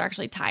Sixers fans are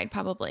actually tied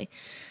probably.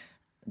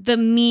 The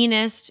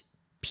meanest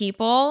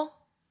people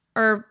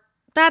are,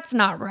 that's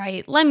not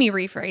right. Let me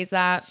rephrase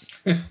that.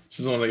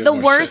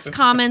 The worst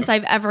comments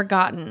I've ever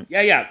gotten.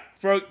 Yeah.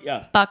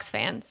 Bucks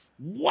fans.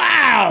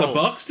 Wow. The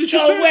Bucks, did you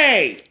say? No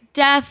way.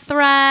 Death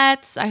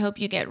threats. I hope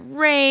you get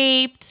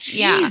raped.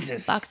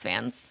 Jesus. Yeah, Bucks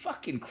fans.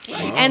 Fucking Christ.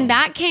 Wow. And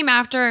that came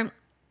after,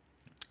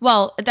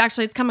 well,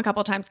 it's come a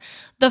couple times.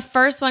 The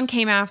first one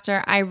came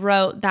after I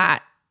wrote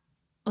that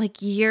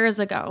like years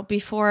ago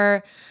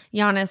before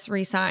Giannis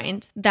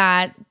re-signed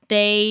that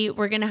they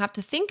were going to have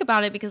to think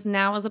about it because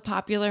now is a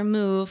popular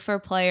move for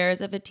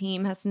players if a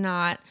team has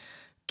not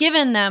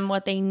given them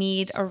what they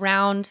need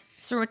to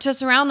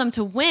surround them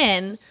to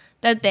win,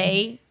 that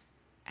they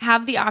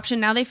have the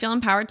option. Now they feel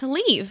empowered to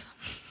leave.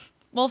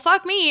 Well,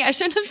 fuck me. I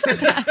shouldn't have said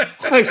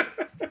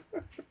that.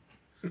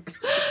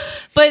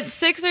 But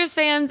Sixers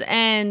fans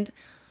and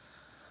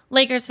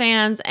Lakers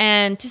fans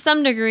and to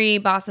some degree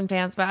Boston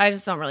fans, but I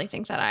just don't really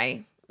think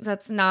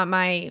that's not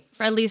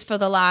at least for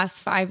the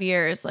last 5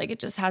 years, like it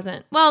just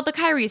hasn't, well, the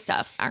Kyrie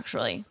stuff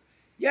actually.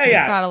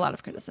 Yeah. Brought a lot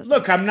of criticism.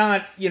 Look, I'm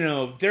not,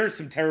 there's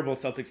some terrible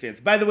Celtics fans.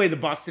 By the way, the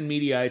Boston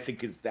media, I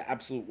think, is the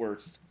absolute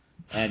worst.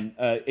 And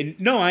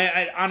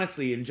I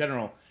honestly, in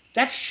general,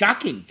 that's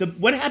shocking.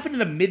 What happened to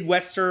the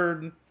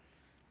Midwestern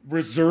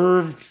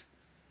reserved,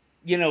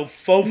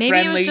 faux Maybe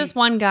friendly? it was just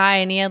one guy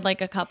and he had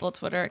like a couple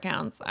Twitter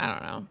accounts. I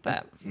don't know,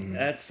 but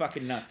that's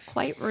fucking nuts.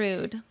 Quite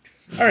rude.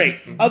 All right,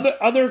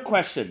 other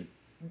question.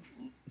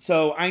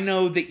 So I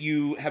know that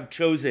you have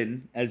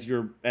chosen as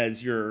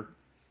your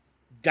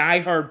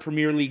diehard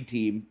Premier League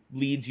team,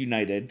 Leeds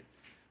United,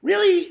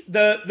 really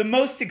the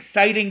most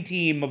exciting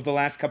team of the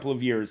last couple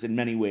of years in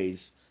many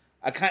ways.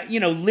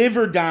 Live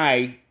or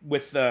die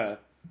with the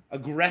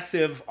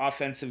aggressive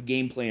offensive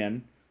game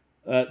plan.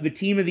 The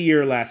team of the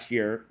year last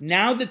year.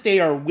 Now that they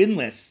are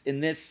winless in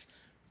this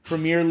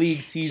Premier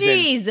League season,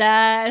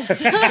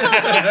 Jesus,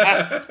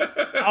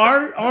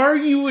 are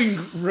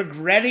you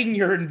regretting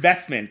your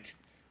investment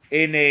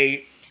in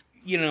a,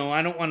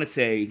 I don't want to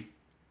say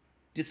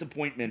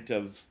disappointment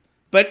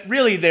but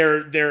really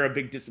they're a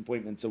big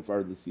disappointment so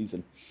far this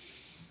season.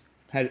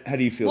 How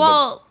do you feel?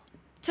 Well,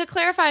 to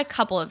clarify a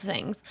couple of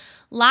things.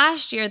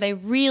 Last year, they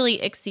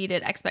really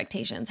exceeded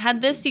expectations.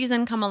 Had this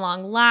season come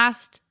along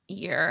last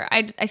year.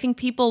 I think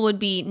people would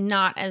be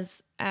not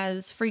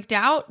as freaked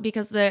out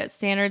because the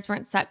standards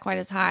weren't set quite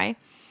as high.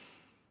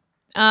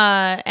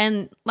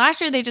 And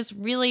last year they just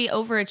really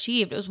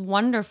overachieved. It was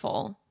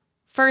wonderful.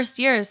 First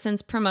year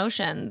since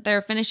promotion.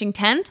 They're finishing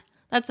 10th.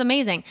 That's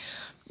amazing.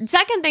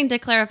 Second thing to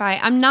clarify,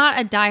 I'm not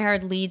a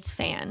diehard Leeds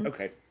fan.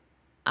 Okay.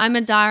 I'm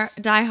a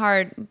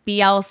diehard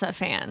Bielsa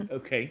fan.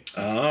 Okay.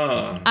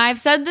 I've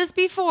said this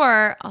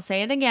before. I'll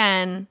say it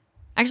again.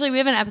 Actually, we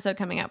have an episode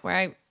coming up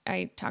where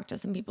I talk to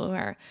some people who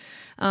are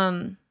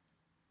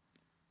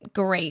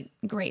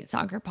great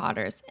soccer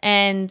potters.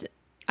 And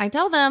I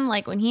tell them,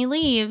 like, when he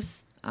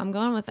leaves, I'm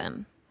going with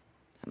him.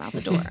 I'm out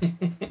the door.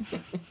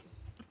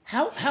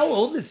 How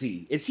old is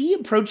he? Is he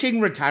approaching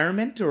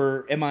retirement,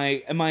 or am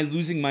I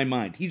losing my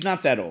mind? He's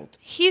not that old.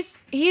 He's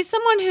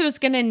someone who's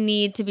going to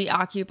need to be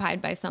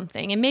occupied by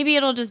something. And maybe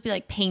it'll just be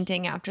like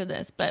painting after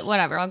this, but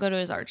whatever. I'll go to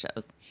his art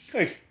shows.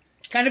 Hey,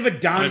 kind of a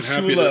Don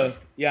Shula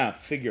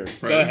figure.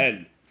 Right? Go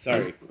ahead.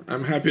 Sorry.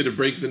 I'm happy to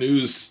break the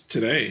news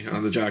today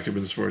on the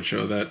Jacobin Sports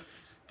Show that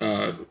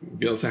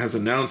Bielsa has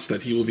announced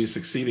that he will be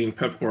succeeding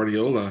Pep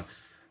Guardiola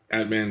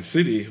at Man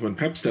City when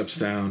Pep steps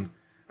down.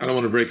 I don't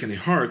want to break any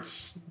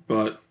hearts,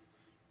 but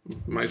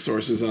my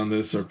sources on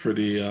this are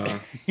pretty Don't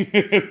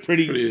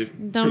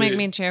make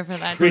me cheer for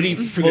that. Pretty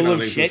full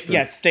of shit.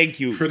 Yes,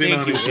 thank you. Pretty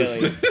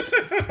non-existent.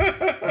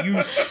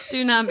 You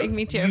do not make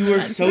me cheer for that. You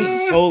are so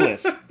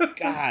soulless.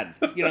 God,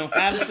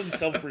 have some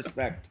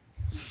self-respect.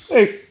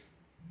 Hey.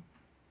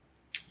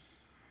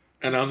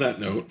 And on that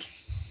note,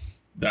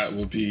 that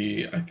will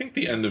be, I think,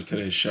 the end of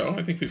today's show.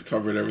 I think we've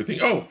covered everything.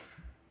 Oh,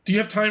 do you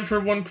have time for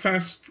one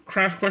fast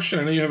craft question?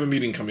 I know you have a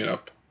meeting coming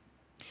up.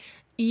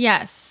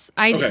 Yes,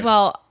 I do.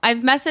 Well, I've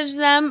messaged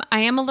them. I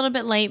am a little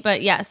bit late,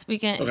 but yes, we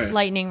can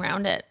lightning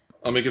round it.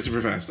 I'll make it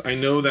super fast. I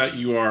know that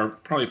you are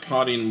probably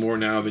potting more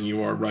now than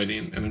you are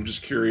writing, and I'm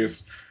just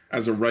curious,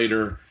 as a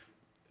writer,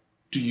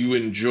 do you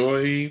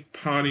enjoy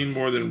potting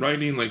more than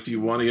writing? Like, do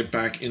you want to get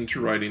back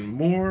into writing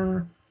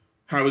more?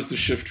 How is the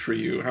shift for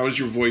you? How is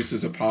your voice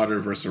as a potter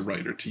versus a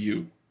writer to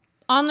you?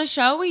 On the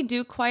show, we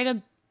do quite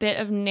a bit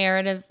of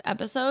narrative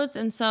episodes,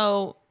 and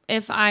so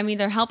if I'm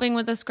either helping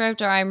with the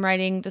script or I'm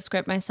writing the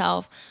script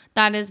myself,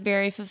 that is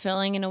very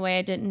fulfilling in a way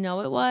I didn't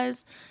know it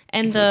was.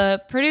 And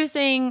the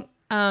producing,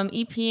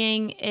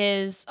 EPing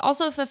is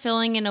also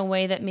fulfilling in a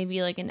way that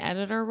maybe like an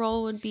editor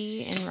role would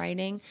be in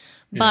writing.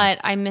 But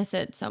I miss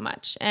it so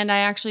much. And I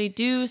actually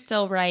do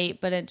still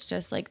write, but it's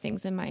just like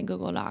things in my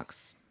Google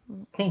Docs,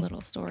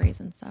 little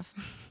stories and stuff.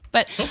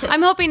 But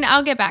I'm hoping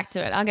I'll get back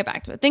to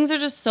it. Things are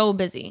just so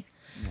busy.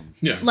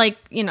 Yeah. Like,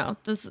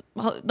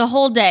 the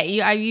whole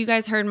day. You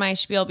guys heard my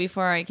spiel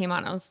before I came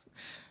on. I was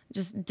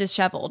just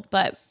disheveled.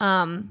 But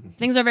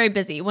things are very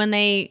busy. When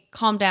they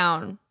calm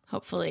down,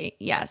 hopefully,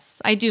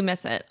 yes. I do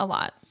miss it a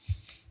lot.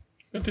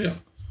 Good deal.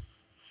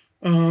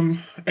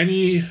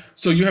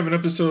 So you have an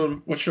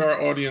episode. What should our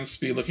audience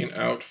be looking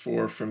out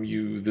for from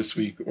you this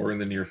week or in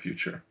the near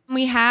future?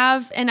 We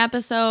have an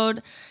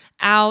episode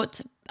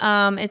out.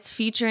 It's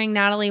featuring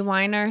Natalie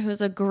Weiner,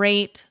 who's a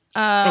great...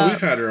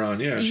 we've had her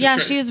on. Yeah.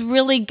 She's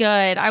really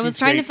good. I was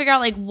trying to figure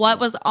out like what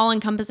was all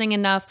encompassing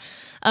enough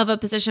of a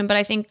position, but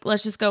I think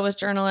let's just go with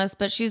journalist.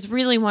 But she's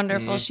really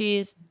wonderful.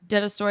 She's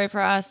did a story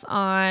for us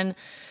on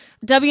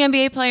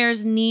WNBA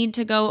players need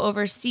to go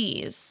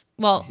overseas.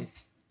 Well,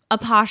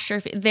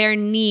 apostrophe their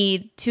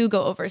need to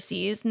go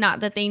overseas,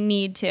 not that they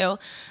need to,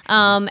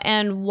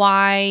 and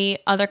why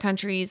other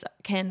countries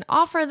can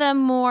offer them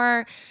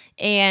more.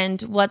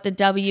 And what the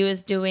W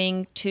is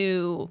doing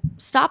to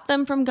stop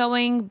them from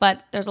going,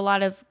 but there's a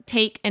lot of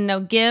take and no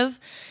give,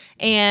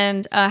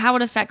 and how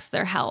it affects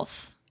their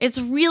health. It's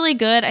really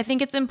good. I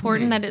think it's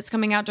important that it's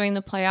coming out during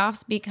the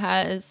playoffs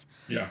because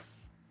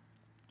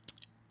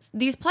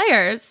these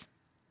players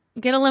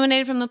get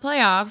eliminated from the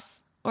playoffs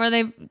or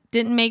they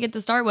didn't make it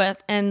to start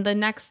with, and the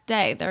next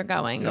day they're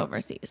going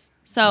overseas.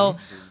 So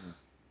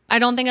I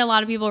don't think a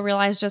lot of people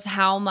realize just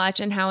how much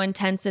and how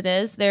intense it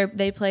is.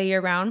 They play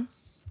year-round.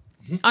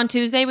 On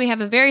Tuesday, we have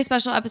a very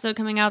special episode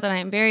coming out that I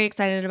am very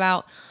excited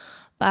about,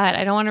 but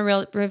I don't want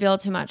to reveal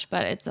too much,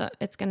 but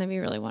it's going to be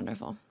really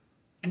wonderful.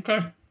 Okay.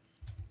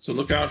 So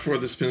look out for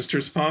the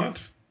Spinsters Pod,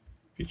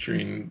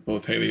 featuring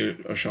both Haley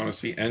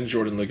O'Shaughnessy and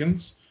Jordan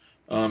Liggins.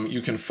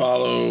 You can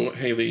follow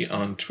Haley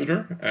on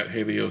Twitter at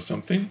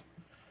HaleyOSomething.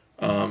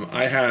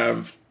 I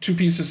have 2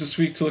 pieces this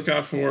week to look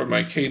out for.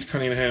 My Cade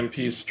Cunningham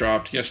piece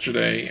dropped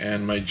yesterday,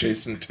 and my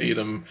Jason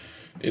Tatum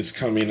is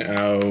coming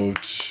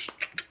out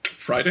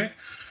Friday.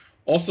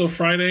 Also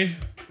Friday,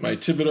 my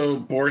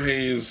Thibodeau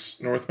Borges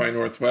North by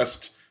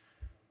Northwest,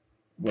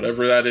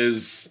 whatever that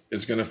is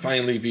going to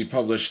finally be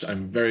published.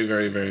 I'm very,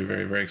 very, very,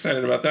 very, very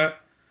excited about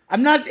that.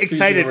 I'm not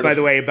excited, by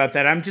the way, about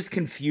that. I'm just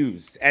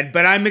confused.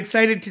 But I'm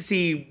excited to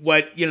see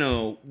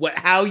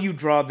how you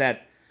draw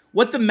that.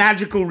 What the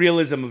magical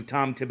realism of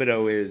Tom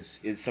Thibodeau is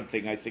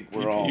something I think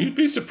we're all... You'd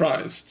be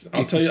surprised.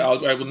 I'll tell you,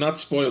 I will not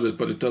spoil it,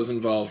 but it does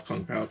involve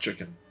Kung Pao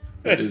chicken.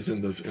 That is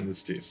in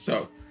this tease.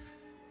 So...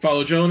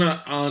 follow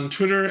Jonah on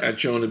Twitter at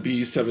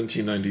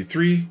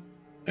JonahB1793,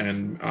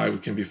 and I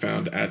can be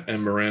found at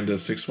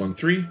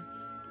mmiranda613.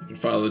 You can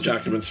follow the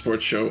Jacobin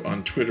Sports Show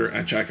on Twitter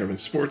at Jacobin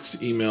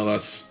Sports. Email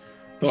us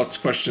thoughts,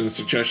 questions,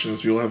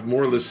 suggestions. We will have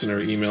more listener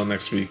email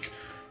next week.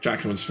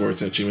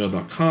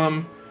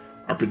 JacobinSports@gmail.com.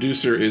 Our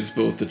producer is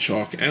both the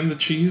chalk and the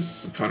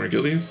cheese, Connor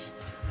Gillies.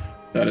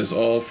 That is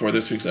all for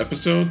this week's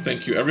episode.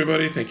 Thank you,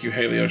 everybody. Thank you,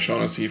 Haley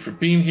O'Shaughnessy, for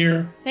being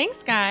here. Thanks,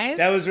 guys.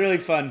 That was really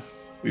fun.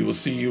 We will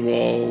see you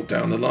all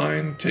down the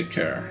line. Take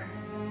care.